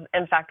that is,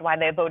 in fact, why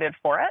they voted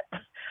for it.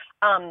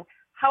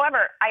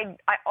 However,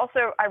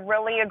 I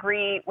really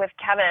agree with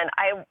Kevin.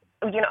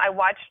 I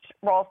watched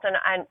Ralston,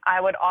 and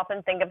I would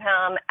often think of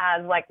him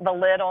as like the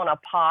lid on a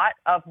pot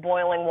of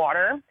boiling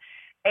water.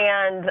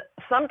 And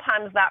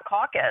sometimes that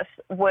caucus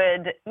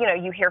would,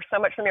 you hear so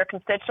much from your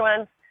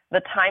constituents.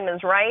 The time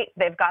is right.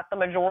 They've got the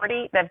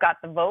majority. They've got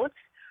the votes.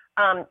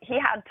 He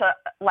had to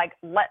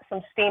let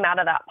some steam out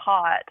of that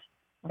pot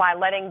by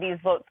letting these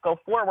votes go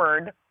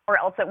forward, or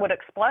else it would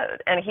explode,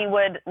 and he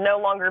would no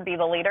longer be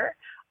the leader.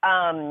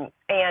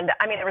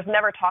 There was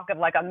never talk of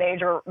a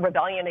major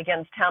rebellion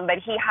against him, but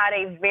he had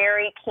a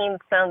very keen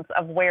sense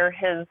of where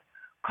his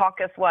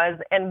caucus was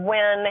and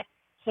when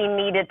he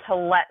needed to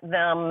let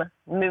them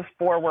move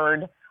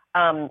forward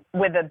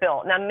with a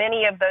bill. Now,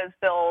 many of those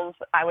bills,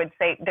 I would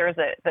say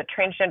the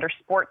transgender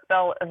sports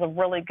bill is a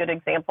really good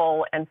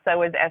example, and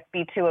so is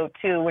SB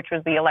 202, which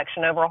was the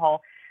election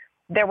overhaul.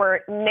 There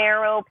were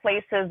narrow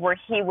places where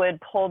he would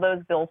pull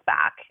those bills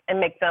back and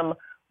make them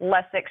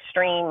less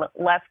extreme,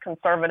 less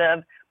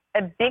conservative.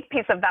 A big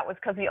piece of that was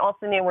because he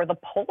also knew where the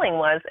polling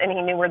was and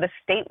he knew where the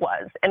state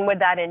was. And would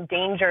that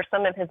endanger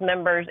some of his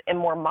members in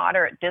more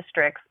moderate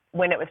districts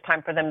when it was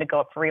time for them to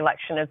go up for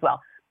re-election as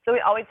well? So we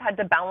always had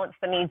to balance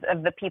the needs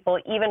of the people,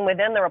 even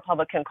within the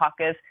Republican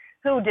caucus,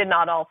 who did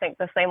not all think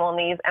the same on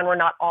these and were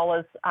not all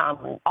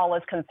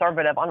as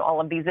conservative on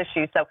all of these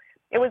issues. So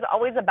it was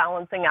always a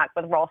balancing act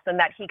with Ralston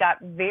that he got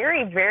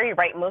very, very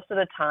right most of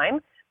the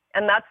time.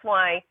 And that's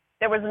why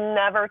there was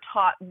never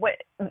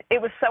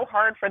it was so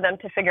hard for them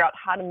to figure out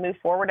how to move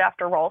forward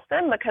after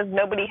Ralston because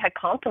nobody had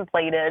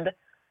contemplated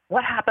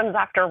what happens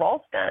after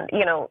Ralston.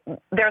 You know,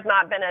 there's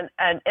not been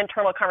an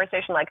internal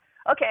conversation like,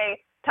 okay,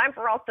 time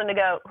for Ralston to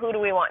go. Who do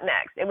we want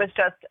next? It was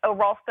just, oh,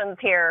 Ralston's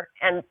here.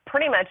 And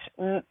pretty much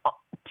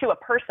to a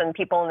person,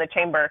 people in the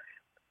chamber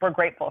were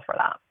grateful for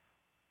that.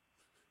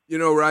 You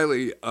know,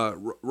 Riley,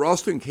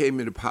 Ralston came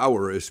into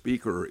power as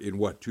Speaker in,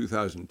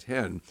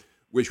 2010,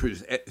 which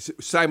was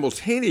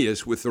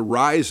simultaneous with the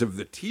rise of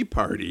the Tea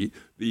Party,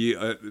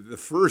 the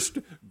first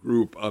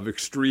group of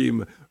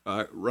extreme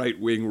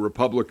right-wing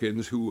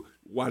Republicans who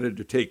wanted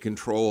to take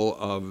control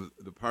of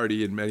the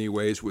party in many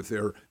ways with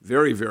their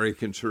very, very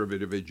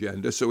conservative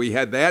agenda. So he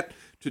had that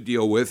to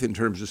deal with in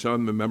terms of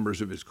some of the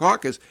members of his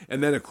caucus.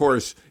 And then, of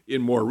course,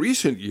 in more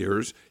recent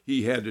years,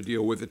 he had to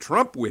deal with the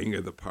Trump wing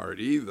of the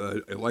party,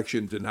 the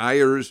election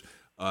deniers,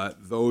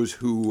 those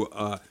who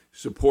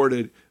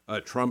supported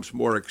Trump's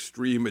more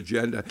extreme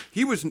agenda.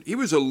 He was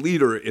a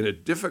leader in a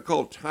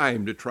difficult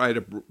time to try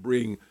to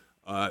bring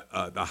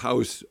the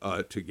House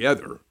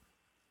together.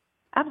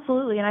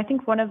 Absolutely. And I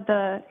think one of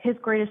his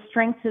greatest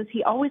strengths is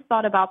he always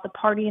thought about the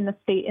party and the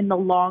state in the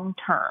long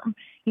term.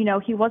 You know,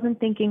 he wasn't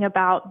thinking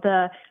about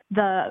the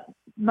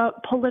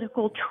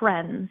political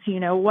trends. You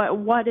know,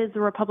 what is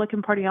the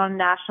Republican Party on a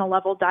national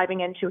level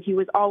diving into? He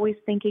was always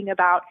thinking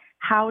about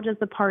how does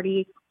the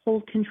party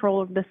hold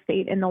control of the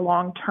state in the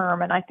long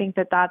term. And I think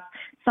that that's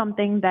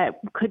something that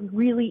could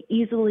really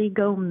easily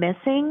go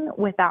missing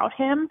without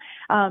him,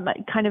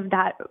 kind of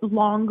that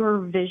longer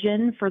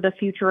vision for the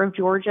future of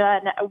Georgia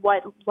and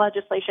what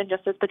legislation,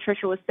 just as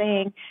Patricia was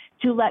saying,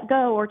 to let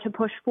go or to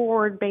push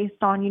forward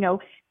based on, you know,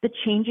 the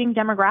changing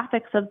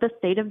demographics of the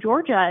state of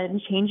Georgia and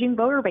changing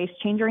voter base,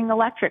 changing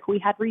electorate. We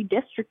had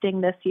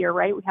redistricting this year,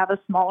 right? We have a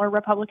smaller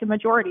Republican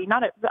majority,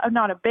 not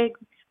a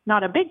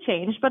big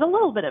change, but a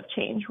little bit of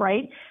change,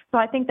 right? So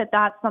I think that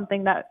that's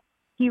something that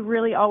he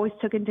really always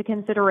took into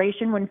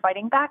consideration when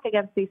fighting back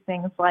against these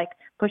things, like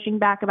pushing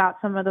back about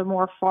some of the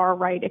more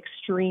far-right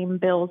extreme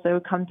bills that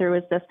would come through.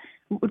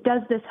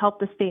 Does this help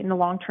the state in the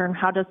long term?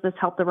 How does this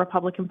help the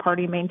Republican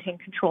Party maintain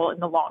control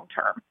in the long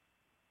term?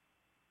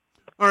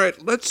 All right,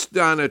 let's,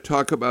 Donna,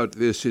 talk about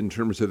this in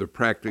terms of the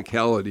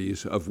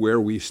practicalities of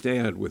where we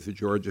stand with the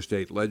Georgia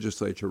State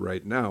Legislature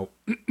right now.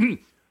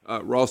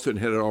 Ralston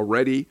had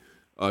already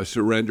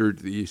surrendered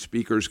the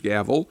Speaker's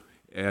gavel,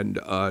 and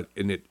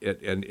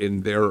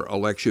in their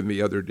election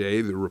the other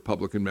day, the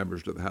Republican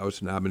members of the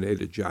House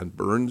nominated John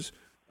Burns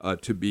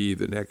to be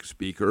the next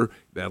Speaker.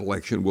 That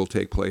election will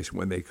take place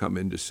when they come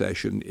into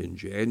session in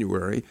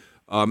January.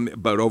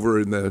 But over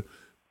in the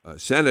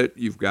Senate,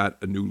 you've got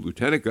a new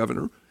lieutenant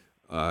governor.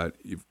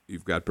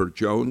 You've got Burt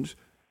Jones.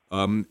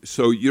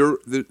 So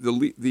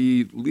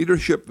the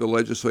leadership of the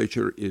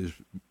legislature is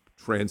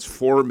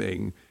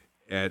transforming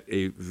at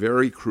a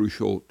very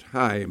crucial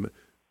time.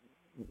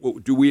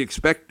 Do we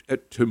expect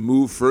it to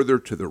move further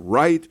to the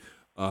right?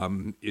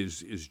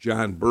 Is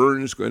John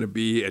Burns going to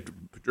be?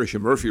 Patricia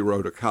Murphy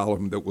wrote a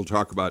column that we'll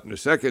talk about in a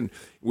second,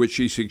 which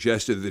she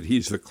suggested that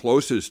he's the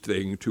closest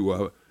thing to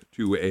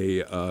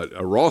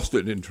a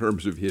Ralston in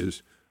terms of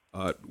his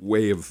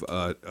way of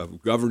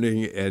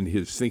governing and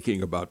his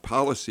thinking about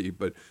policy.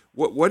 But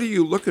what are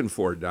you looking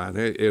for,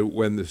 Donna,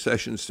 when the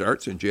session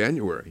starts in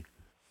January?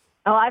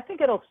 Oh, I think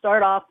it'll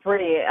start off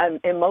pretty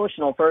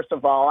emotional, first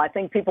of all. I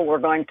think people were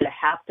going to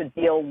have to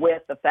deal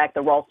with the fact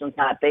that Ralston's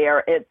not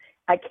there.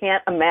 I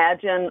can't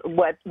imagine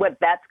what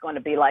that's going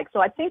to be like. So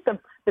I think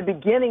the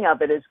beginning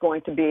of it is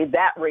going to be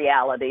that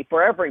reality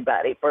for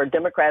everybody, for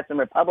Democrats and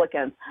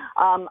Republicans.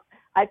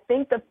 I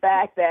think the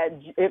fact that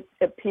it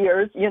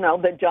appears,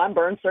 that John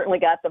Burns certainly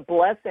got the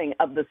blessing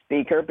of the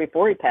Speaker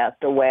before he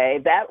passed away,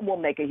 that will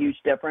make a huge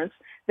difference.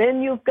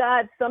 Then you've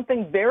got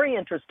something very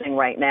interesting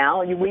right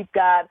now. We've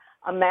got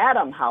a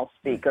Madam House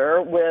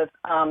Speaker with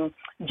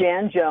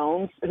Jan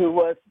Jones, who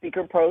was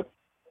Speaker pro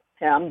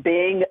tem,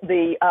 being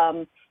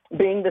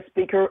the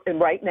Speaker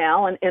right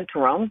now, an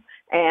interim.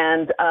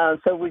 And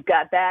so we've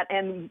got that.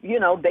 And,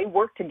 they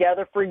worked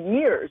together for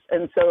years.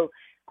 And so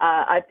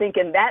I think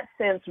in that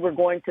sense, we're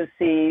going to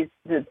see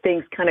the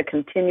things kind of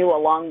continue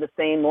along the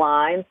same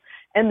lines.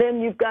 And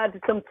then you've got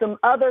some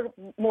other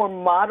more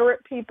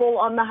moderate people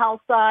on the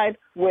House side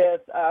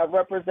with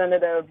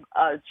Representative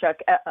Chuck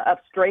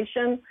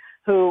Abstration,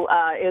 who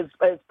is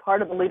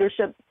part of the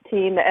leadership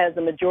team as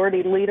a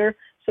majority leader.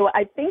 So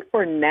I think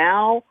for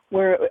now,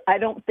 I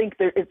don't think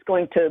it's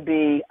going to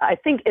be. I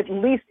think at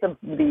least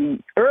the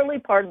early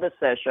part of the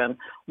session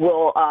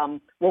will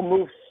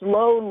move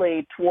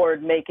slowly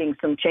toward making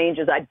some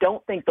changes. I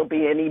don't think there'll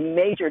be any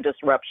major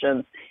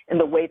disruptions in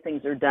the way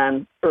things are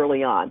done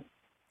early on.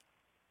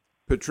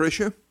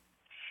 Patricia?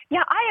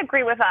 Yeah, I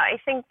agree with that. I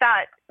think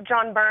that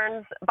John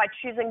Burns, by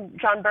choosing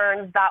John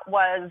Burns, that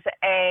was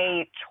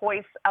a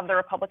choice of the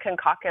Republican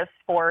caucus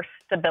for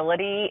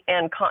stability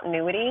and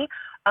continuity.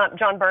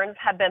 John Burns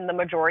had been the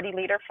majority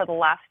leader for the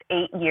last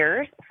 8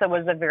 years, so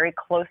was a very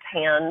close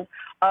hand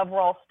of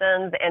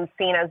Ralston's and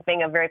seen as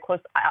being a very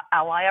close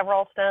ally of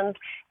Ralston's.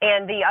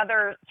 And the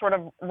other sort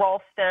of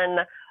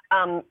Ralston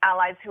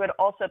allies who had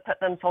also put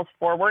themselves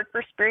forward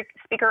for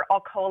Speaker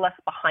all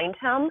coalesced behind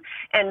him.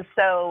 And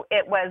so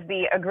it was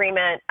the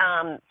agreement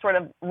sort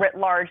of writ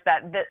large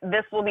that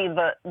this will be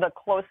the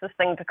closest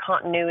thing to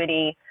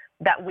continuity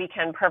that we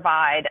can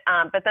provide.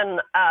 But then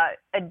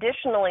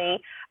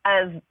additionally,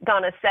 as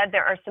Donna said,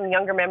 there are some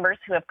younger members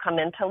who have come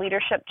into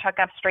leadership, Chuck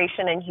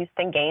Abstration and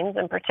Houston Gaines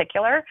in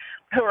particular,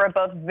 who are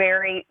both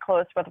very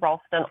close with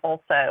Ralston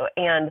also.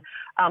 And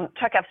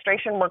Chuck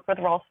Abstration worked with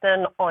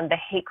Ralston on the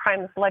hate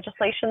crimes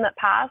legislation that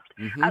passed,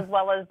 as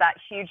well as that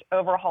huge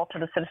overhaul to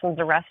the citizens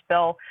arrest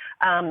bill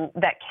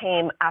that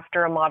came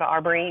after Ahmaud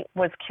Arbery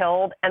was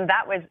killed. And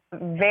that was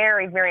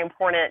very, very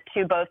important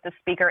to both the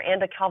Speaker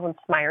and to Calvin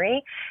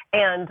Smyre.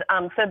 And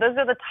so those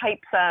are the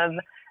types of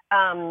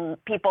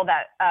people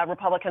that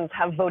Republicans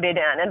have voted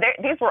in. And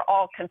these were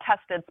all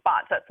contested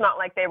spots. So it's not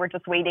like they were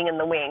just waiting in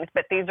the wings,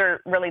 but these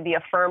are really the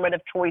affirmative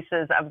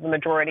choices of the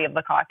majority of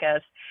the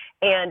caucus.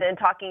 And in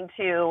talking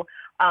to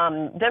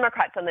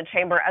Democrats in the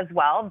chamber as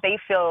well, they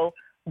feel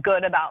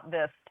good about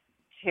this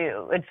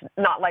too. It's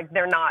not like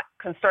they're not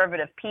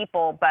conservative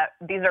people, but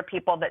these are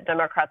people that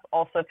Democrats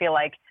also feel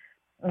like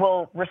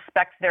will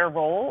respect their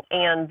role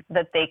and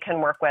that they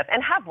can work with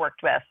and have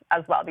worked with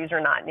as well. These are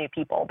not new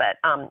people. But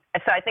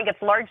so I think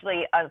it's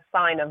largely a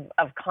sign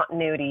of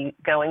continuity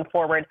going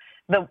forward.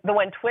 The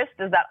one twist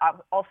is that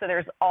also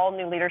there's all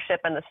new leadership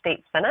in the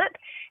state Senate.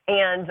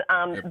 And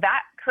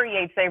that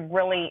creates a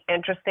really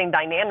interesting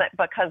dynamic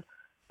because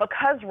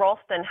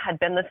Ralston had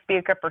been the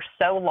Speaker for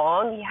so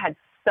long, he had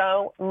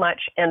so much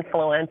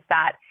influence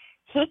that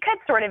he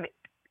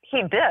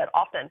did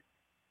often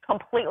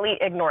completely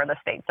ignore the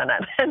state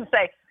Senate and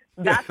say,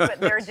 that's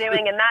what they're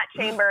doing in that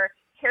chamber.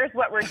 Here's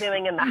what we're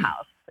doing in the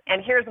House.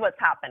 And here's what's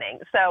happening.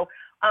 So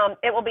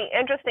it will be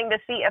interesting to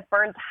see if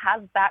Burns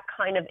has that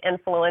kind of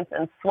influence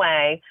and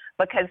sway,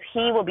 because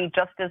he will be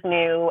just as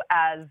new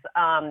as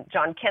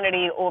John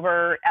Kennedy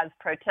over as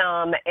pro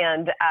tem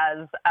and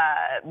as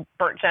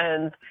Burt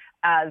Jones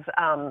as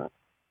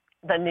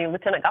the new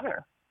lieutenant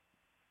governor.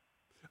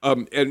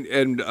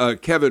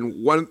 Kevin,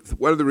 one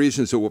of the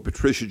reasons that what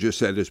Patricia just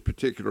said is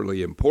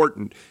particularly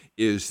important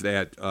is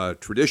that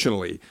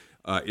traditionally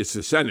it's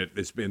the Senate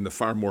that's been the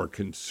far more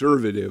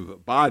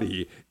conservative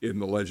body in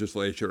the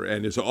legislature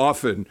and is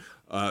often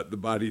the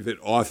body that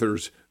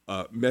authors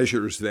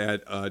measures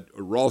that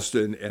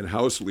Ralston and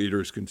House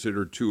leaders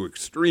consider too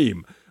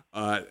extreme.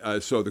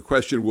 So the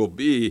question will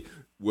be,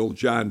 will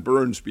John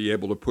Burns be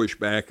able to push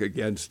back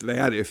against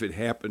that if it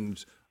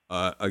happens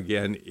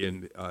again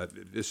in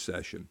this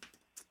session?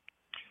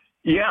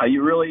 Yeah,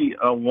 you really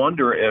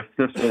wonder if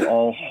this will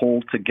all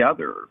hold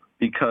together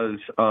because,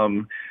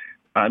 I'm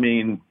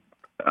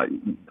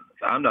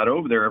not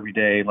over there every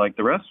day like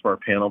the rest of our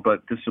panel,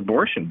 but this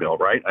abortion bill,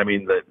 right? I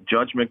mean,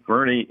 Judge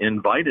McBurney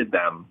invited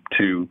them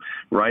to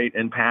write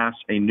and pass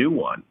a new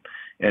one.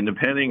 And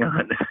depending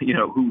on,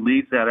 who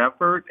leads that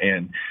effort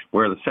and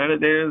where the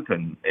Senate is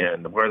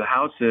and where the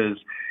House is,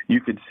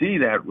 you could see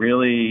that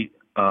really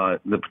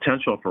the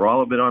potential for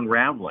all of it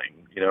unraveling.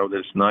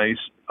 This nice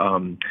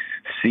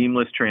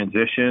seamless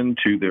transition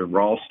to the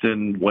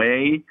Ralston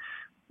way.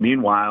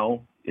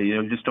 Meanwhile,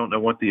 you just don't know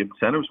what the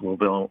incentives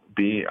will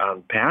be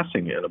on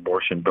passing an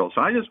abortion bill.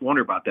 So I just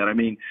wonder about that. I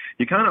mean,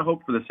 you kind of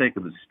hope for the sake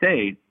of the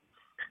state,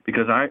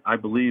 because I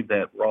believe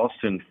that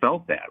Ralston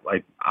felt that.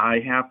 Like, I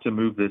have to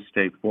move this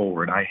state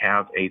forward. I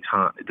have a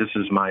time. This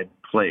is my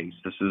place.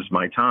 This is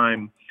my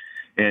time.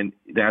 And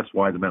that's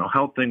why the mental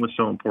health thing was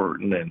so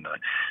important, and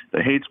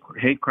the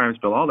hate crimes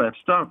bill, all that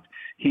stuff.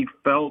 He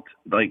felt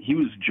like he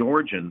was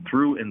Georgian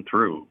through and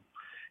through,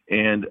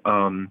 and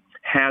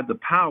had the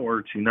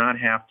power to not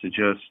have to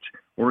just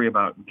worry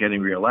about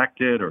getting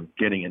reelected or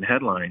getting in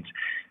headlines.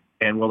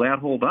 And will that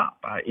hold up?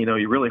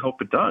 You really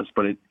hope it does,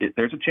 but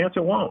there's a chance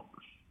it won't.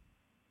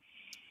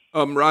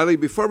 Riley,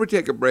 before we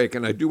take a break,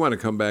 and I do want to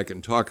come back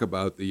and talk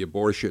about the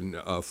abortion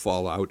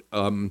fallout,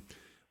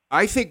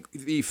 I think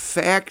the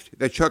fact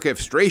that Chuck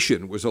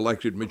Abstration was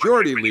elected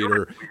majority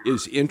leader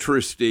is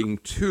interesting,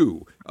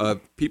 too.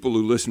 People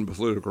who listen to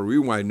Political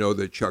Rewind know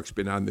that Chuck's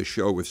been on the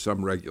show with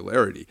some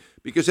regularity,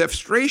 because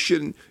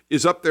Abstration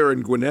is up there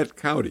in Gwinnett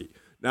County.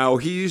 Now,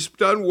 he's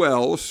done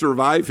well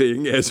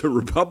surviving as a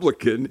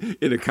Republican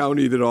in a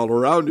county that all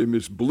around him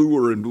is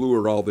bluer and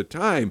bluer all the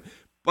time.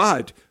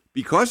 But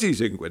because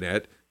he's in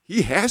Gwinnett,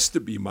 he has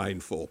to be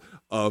mindful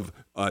of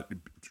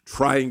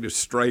trying to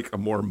strike a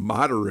more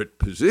moderate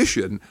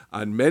position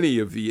on many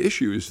of the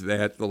issues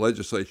that the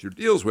legislature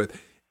deals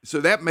with. So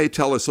that may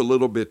tell us a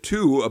little bit,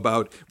 too,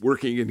 about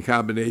working in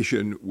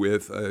combination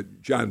with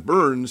John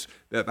Burns,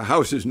 that the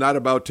House is not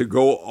about to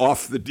go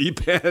off the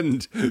deep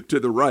end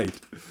to the right.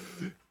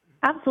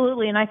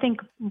 Absolutely. And I think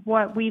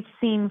what we've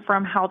seen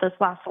from how this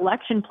last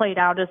election played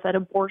out is that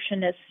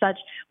abortion is such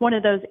one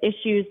of those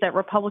issues that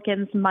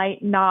Republicans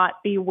might not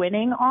be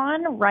winning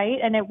on, right?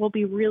 And it will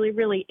be really,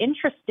 really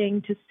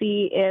interesting to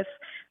see if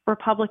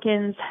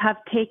Republicans have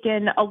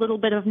taken a little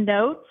bit of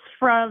notes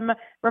from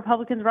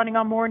Republicans running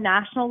on more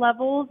national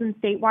levels and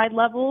statewide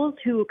levels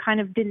who kind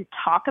of didn't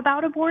talk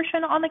about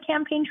abortion on the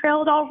campaign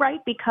trail at all,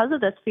 right, because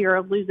of this fear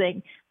of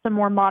losing some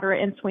more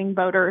moderate and swing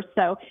voters.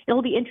 So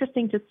it'll be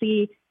interesting to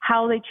see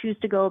how they choose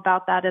to go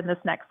about that in this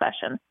next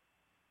session.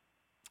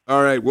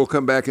 All right, we'll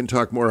come back and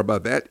talk more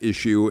about that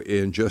issue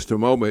in just a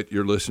moment.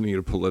 You're listening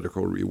to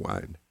Political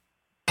Rewind.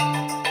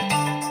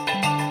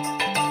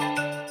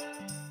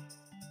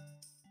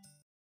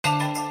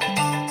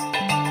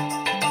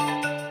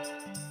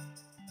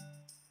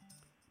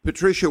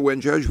 Patricia,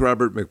 when Judge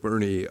Robert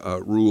McBurney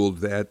ruled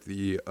that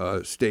the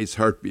state's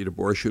heartbeat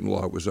abortion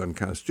law was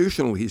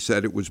unconstitutional, he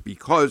said it was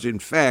because, in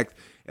fact,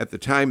 at the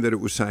time that it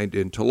was signed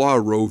into law,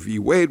 Roe v.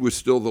 Wade was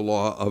still the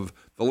law of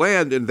the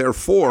land, and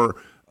therefore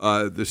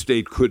the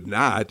state could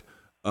not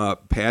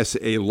pass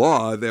a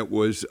law that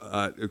was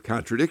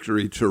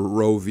contradictory to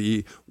Roe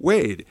v.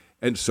 Wade.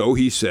 And so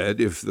he said,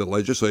 if the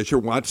legislature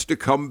wants to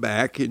come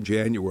back in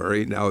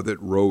January, now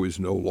that Roe is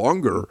no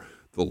longer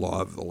the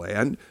law of the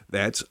land,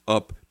 that's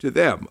up to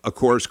them. Of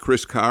course,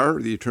 Chris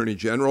Carr, the Attorney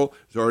General,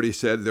 has already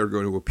said they're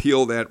going to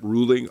appeal that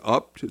ruling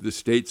up to the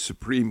state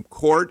Supreme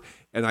Court.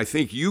 And I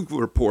think you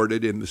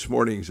reported in this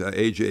morning's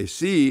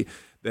AJC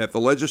that the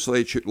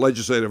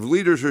legislative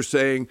leaders are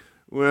saying,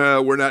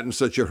 well, we're not in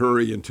such a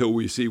hurry until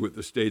we see what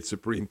the state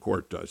Supreme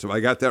Court does. Have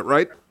I got that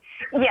right?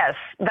 Yes,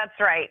 that's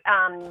right.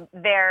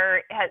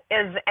 There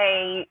is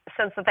a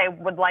sense that they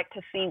would like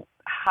to see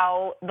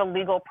how the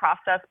legal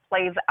process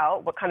plays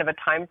out. What kind of a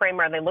time frame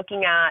are they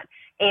looking at?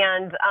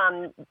 And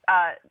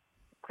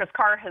Chris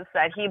Carr has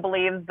said he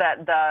believes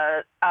that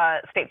the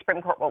state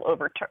Supreme Court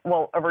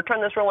will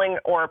overturn this ruling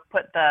or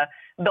put the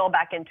bill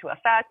back into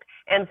effect.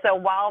 And so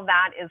while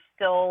that is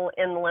still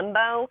in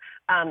limbo,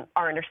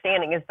 our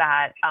understanding is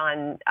that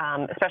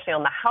especially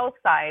on the House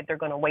side, they're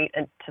going to wait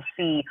to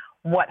see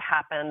what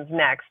happens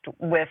next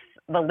with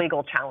the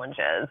legal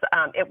challenges.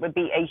 It would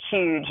be a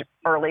huge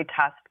early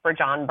test for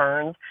John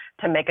Burns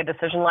to make a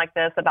decision like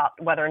this about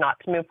whether or not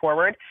to move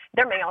forward.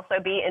 There may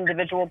also be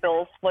individual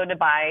bills floated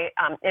by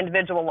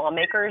individual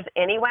lawmakers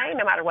anyway,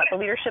 no matter what the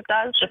leadership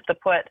does, just to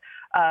put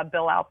a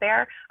bill out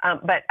there.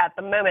 But at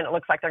the moment, it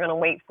looks like they're going to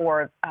wait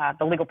for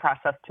the legal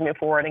process to move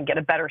forward and get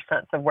a better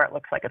sense of where it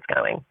looks like it's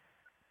going.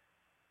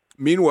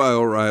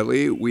 Meanwhile,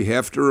 Riley, we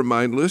have to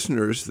remind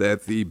listeners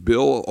that the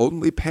bill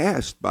only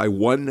passed by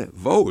one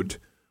vote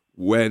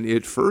when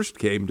it first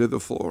came to the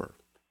floor.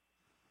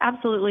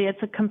 Absolutely.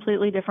 It's a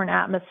completely different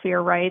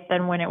atmosphere, right,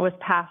 than when it was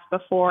passed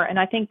before. And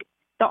I think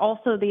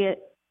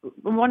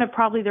one of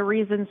probably the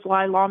reasons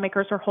why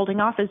lawmakers are holding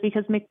off is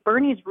because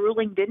McBurney's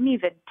ruling didn't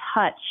even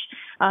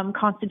touch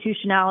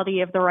constitutionality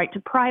of the right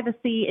to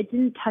privacy. It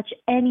didn't touch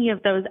any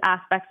of those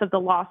aspects of the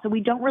law. So we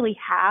don't really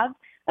have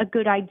a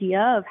good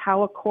idea of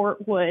how a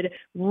court would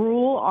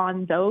rule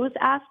on those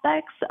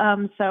aspects.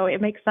 So it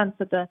makes sense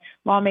that the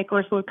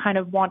lawmakers would kind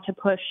of want to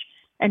push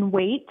and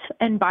wait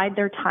and bide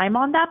their time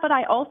on that. But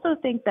I also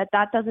think that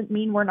doesn't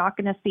mean we're not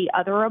going to see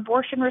other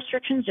abortion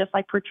restrictions, just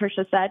like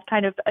Patricia said,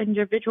 kind of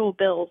individual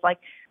bills like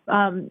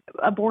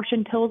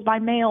abortion pills by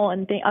mail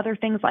and other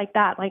things like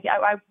that. Like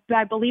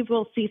I believe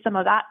we'll see some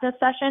of that this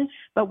session,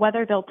 but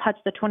whether they'll touch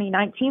the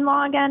 2019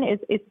 law again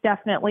is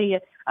definitely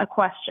a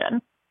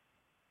question.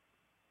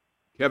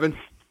 Kevin?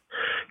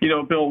 You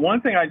know, Bill,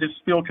 one thing I just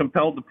feel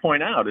compelled to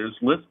point out is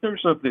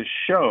listeners of this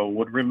show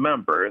would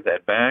remember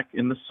that back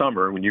in the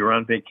summer when you were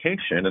on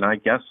vacation and I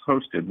guest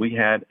hosted, we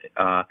had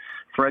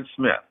Fred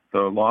Smith,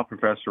 the law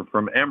professor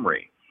from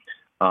Emory,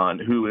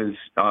 who is,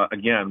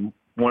 again,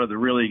 one of the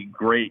really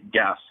great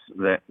guests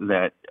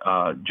that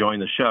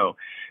joined the show.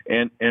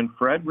 And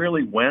Fred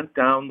really went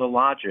down the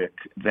logic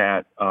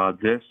that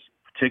this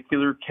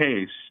particular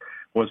case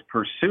was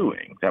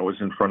pursuing that was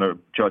in front of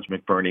Judge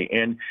McBurney.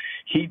 And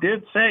he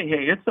did say,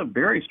 hey, it's a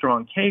very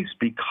strong case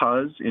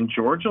because in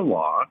Georgia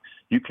law,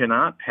 you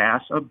cannot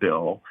pass a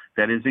bill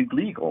that is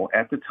illegal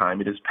at the time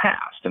it is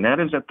passed. And that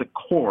is at the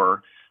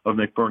core of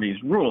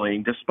McBurney's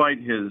ruling, despite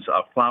his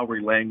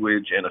flowery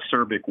language and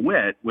acerbic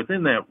wit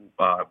within that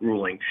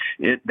ruling.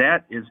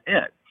 That is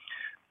it.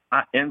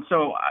 And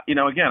so, you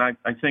know, again,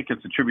 I think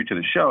it's a tribute to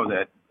the show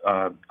that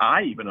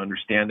I even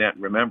understand that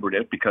and remembered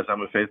it because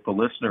I'm a faithful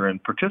listener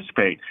and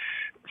participate.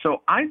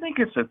 So I think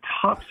it's a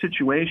tough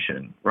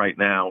situation right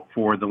now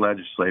for the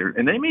legislature,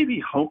 and they may be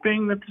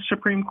hoping that the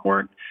Supreme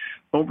Court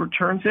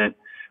overturns it.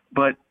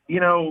 But,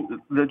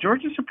 the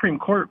Georgia Supreme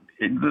Court,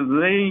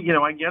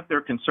 I get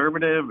they're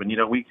conservative,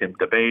 and, we can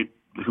debate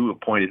who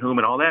appointed whom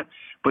and all that.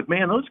 But,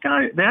 man, those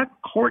guys, that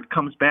court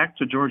comes back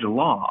to Georgia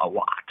law a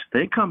lot.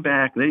 They come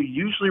back. They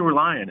usually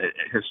rely on it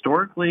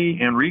historically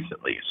and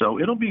recently. So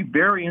it'll be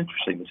very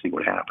interesting to see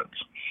what happens.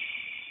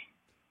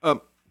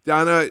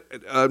 Donna,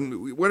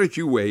 why don't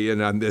you weigh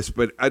in on this?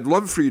 But I'd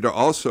love for you to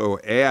also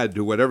add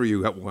to whatever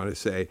you want to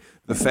say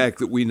the fact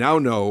that we now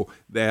know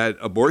that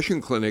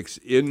abortion clinics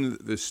in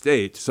the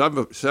state, some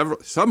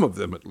of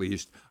them at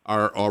least,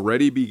 are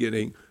already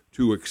beginning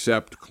to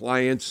accept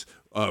clients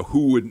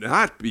who would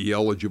not be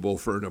eligible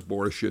for an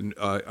abortion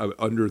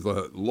under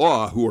the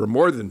law, who are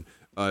more than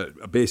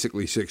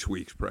basically 6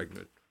 weeks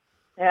pregnant.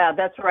 Yeah,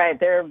 that's right.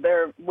 They're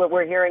what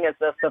we're hearing is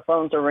that the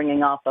phones are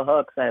ringing off the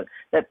hooks,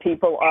 that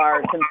people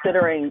are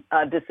considering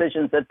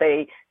decisions that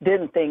they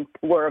didn't think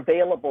were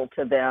available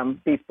to them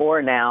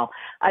before now.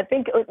 I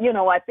think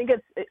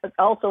it's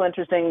also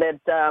interesting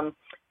that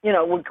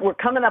we're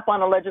coming up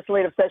on a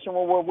legislative session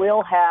where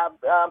we'll have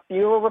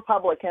fewer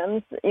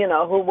Republicans,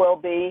 who will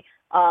be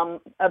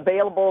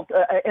available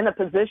in a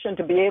position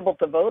to be able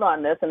to vote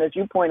on this. And as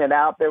you pointed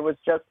out, there was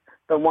just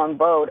the one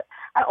vote.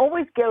 I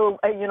always go,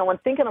 when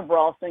thinking of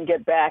Ralston,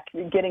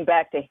 getting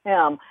back to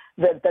him,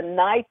 the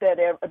night that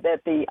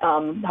the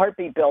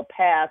heartbeat bill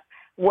passed,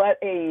 what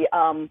a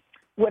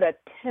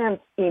tense,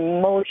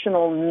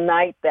 emotional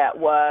night that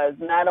was,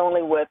 not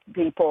only with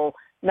people,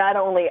 not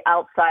only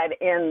outside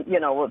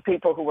with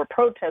people who were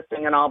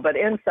protesting and all, but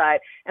inside,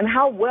 and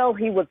how well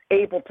he was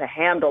able to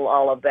handle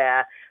all of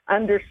that,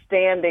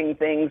 understanding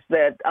things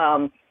that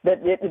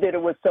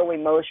it was so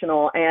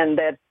emotional, and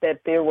that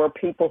there were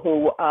people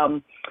who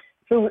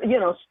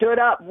stood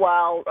up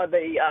while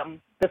the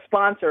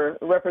sponsor,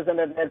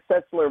 Representative Ed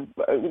Setzler,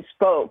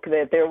 spoke,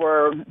 that there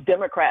were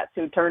Democrats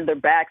who turned their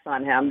backs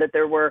on him, that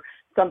there were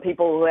some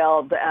people who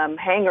held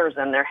hangers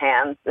in their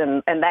hands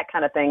and that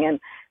kind of thing.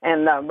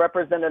 And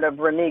Representative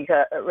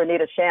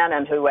Renita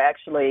Shannon, who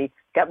actually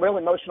got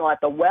really emotional at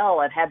the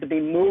well and had to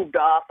be moved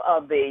off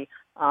of the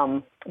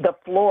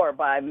floor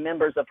by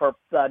members of her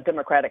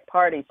Democratic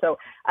Party. So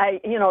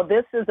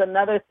this is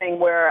another thing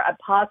where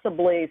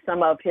possibly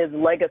some of his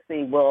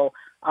legacy will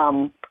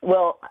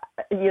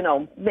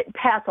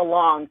pass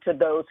along to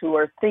those who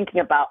are thinking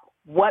about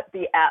what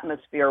the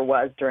atmosphere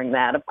was during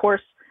that. Of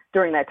course,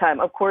 during that time,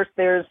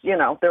 there's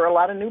there are a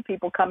lot of new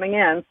people coming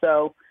in,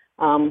 so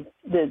some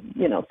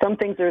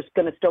things are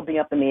going to still be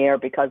up in the air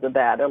because of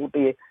that. It'll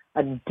be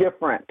a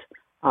different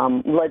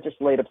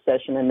legislative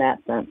session in that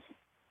sense.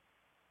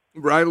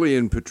 Riley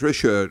and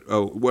Patricia,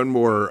 one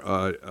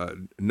more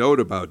note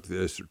about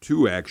this, or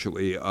two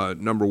actually.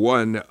 Number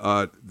one,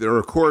 there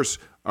of course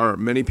are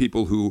many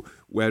people who,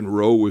 when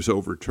Roe was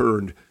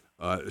overturned,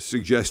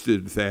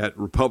 suggested that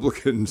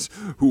Republicans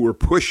who were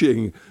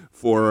pushing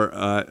for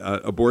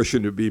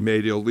abortion to be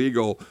made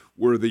illegal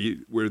were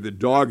the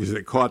dogs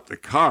that caught the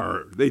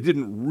car. They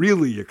didn't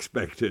really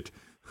expect it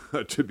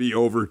to be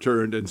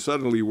overturned, and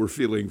suddenly we're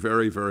feeling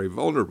very, very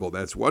vulnerable.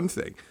 That's one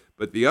thing.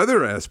 But the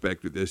other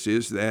aspect of this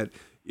is that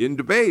in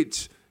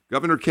debates,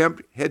 Governor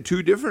Kemp had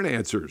two different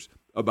answers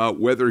about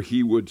whether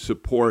he would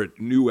support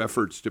new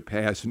efforts to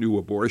pass new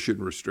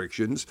abortion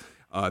restrictions.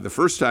 The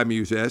first time he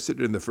was asked it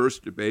in the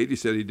first debate, he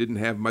said he didn't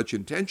have any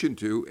intention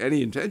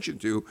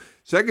to.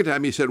 Second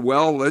time he said,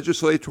 well,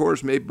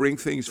 legislators may bring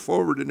things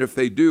forward, and if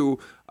they do,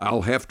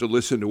 I'll have to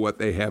listen to what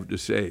they have to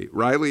say.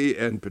 Riley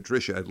and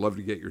Patricia, I'd love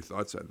to get your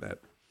thoughts on that.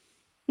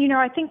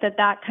 I think that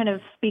kind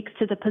of speaks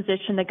to the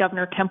position that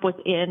Governor Kemp was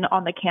in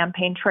on the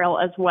campaign trail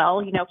as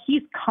well.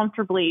 He's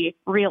comfortably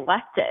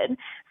reelected,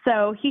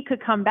 so he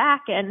could come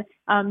back and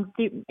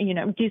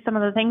do some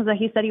of the things that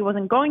he said he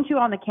wasn't going to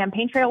on the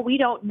campaign trail. We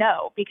don't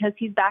know because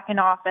he's back in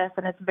office,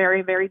 and it's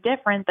very, very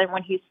different than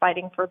when he's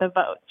fighting for the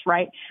votes,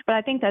 right? But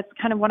I think that's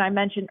kind of what I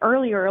mentioned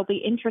earlier. It'll be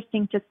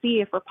interesting to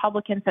see if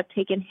Republicans have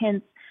taken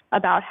hints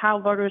about how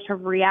voters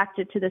have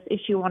reacted to this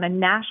issue on a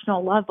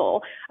national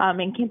level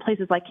in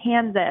places like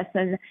Kansas,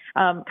 and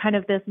kind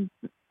of this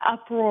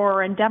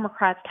uproar and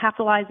Democrats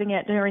capitalizing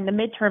it during the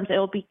midterms.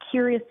 It'll be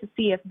curious to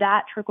see if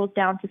that trickles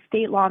down to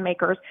state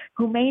lawmakers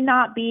who may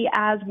not be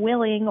as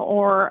willing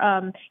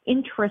or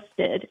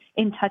interested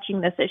in touching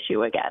this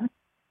issue again.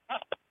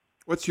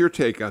 What's your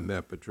take on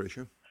that,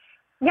 Patricia?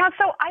 Yeah,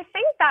 so I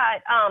think that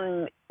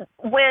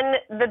when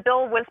the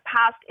bill was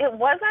passed, it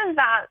wasn't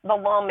that the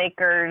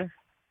lawmakers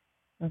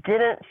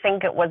didn't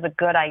think it was a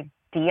good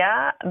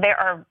idea. There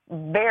are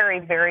very,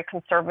 very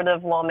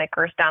conservative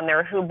lawmakers down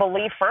there who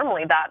believe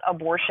firmly that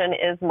abortion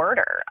is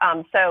murder.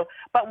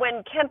 But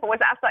when Kemp was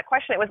asked that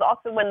question, it was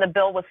also when the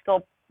bill was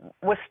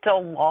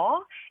still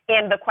law,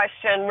 and the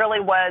question really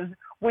was,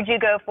 would you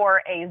go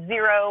for a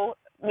zero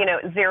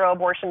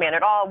abortion ban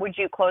at all? Would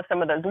you close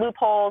some of those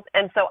loopholes?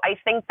 And so I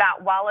think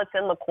that while it's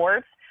in the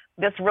courts,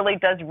 this really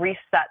does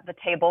reset the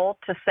table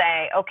to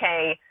say,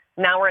 okay,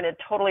 now we're in a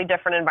totally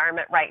different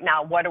environment right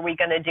now. What are we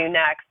going to do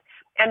next?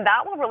 And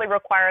that will really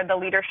require the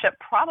leadership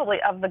probably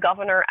of the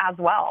governor as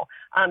well,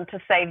 to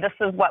say this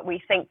is what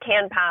we think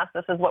can pass,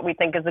 this is what we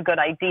think is a good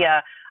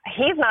idea.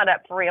 He's not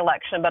up for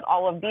re-election, but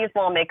all of these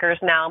lawmakers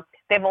now,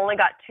 they've only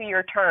got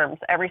 2-year terms,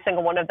 every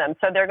single one of them.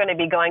 So they're going to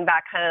be going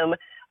back home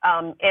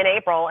in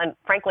April and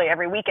frankly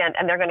every weekend,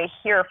 and they're going to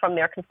hear from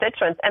their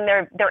constituents. And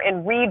they're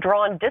in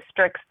redrawn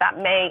districts that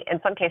may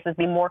in some cases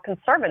be more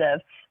conservative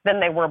than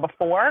they were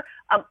before,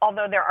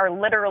 although there are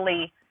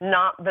literally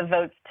not the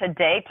votes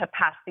today to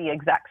pass the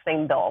exact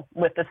same bill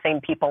with the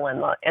same people in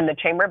the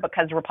chamber,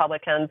 because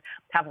Republicans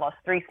have lost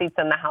 3 seats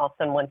in the House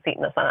and 1 seat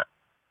in the Senate.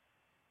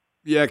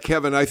 Yeah,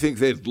 Kevin, I think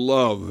they'd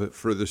love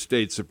for the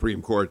state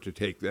Supreme Court to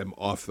take them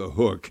off the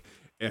hook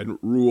and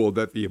rule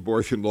that the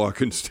abortion law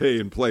can stay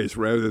in place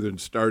rather than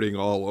starting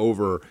all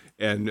over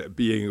and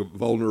being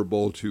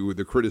vulnerable to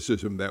the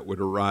criticism that would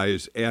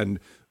arise and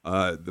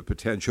the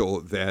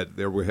potential that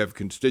there will have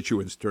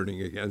constituents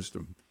turning against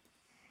them.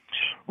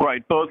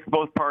 Right. Both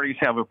parties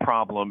have a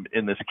problem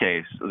in this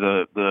case.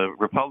 The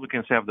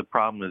Republicans have the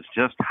problem is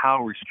just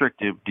how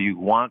restrictive do you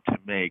want to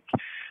make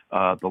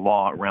the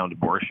law around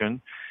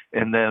abortion?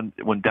 And then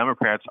when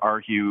Democrats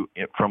argue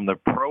from the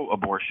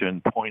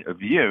pro-abortion point of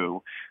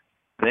view,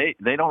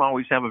 they don't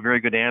always have a very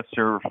good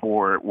answer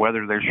for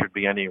whether there should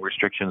be any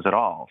restrictions at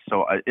all.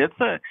 So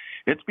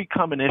it's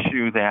become an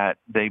issue that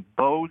they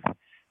both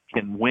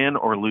can win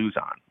or lose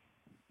on.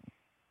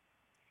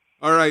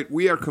 All right,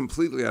 we are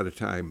completely out of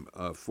time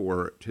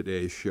for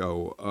today's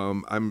show.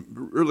 I'm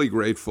really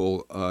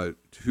grateful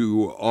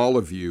to all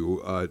of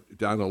you,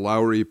 Donna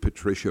Lowry,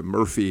 Patricia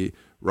Murphy,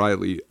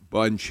 Riley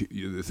Bunch.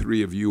 The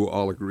 3 of you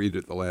all agreed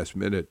at the last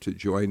minute to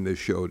join this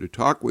show to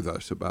talk with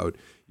us about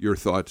your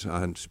thoughts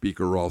on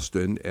Speaker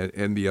Ralston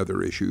and the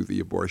other issue, the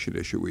abortion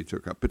issue we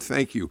took up. But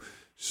thank you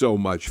so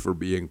much for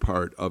being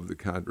part of the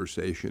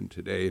conversation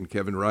today. And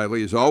Kevin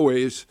Riley, as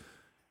always,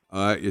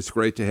 it's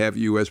great to have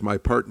you as my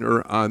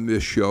partner on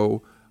this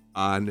show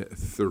on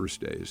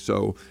Thursdays.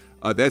 So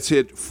that's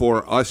it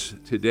for us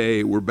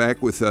today. We're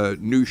back with a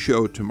new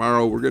show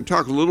tomorrow. We're going to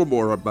talk a little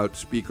more about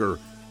Speaker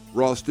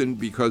Ralston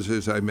because,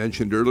 as I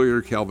mentioned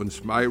earlier, Calvin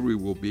Smyre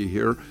will be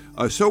here.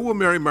 So will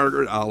Mary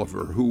Margaret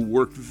Oliver, who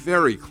worked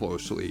very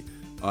closely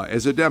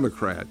as a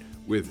Democrat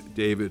with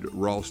David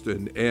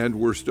Ralston, and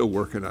we're still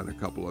working on a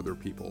couple other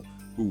people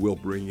who we'll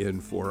bring in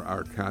for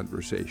our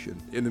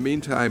conversation. In the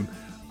meantime,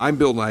 I'm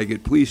Bill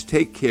Nigut. Please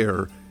take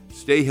care,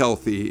 stay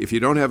healthy. If you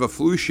don't have a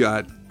flu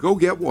shot, go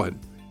get one.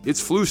 It's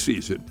flu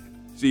season.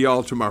 See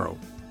y'all tomorrow.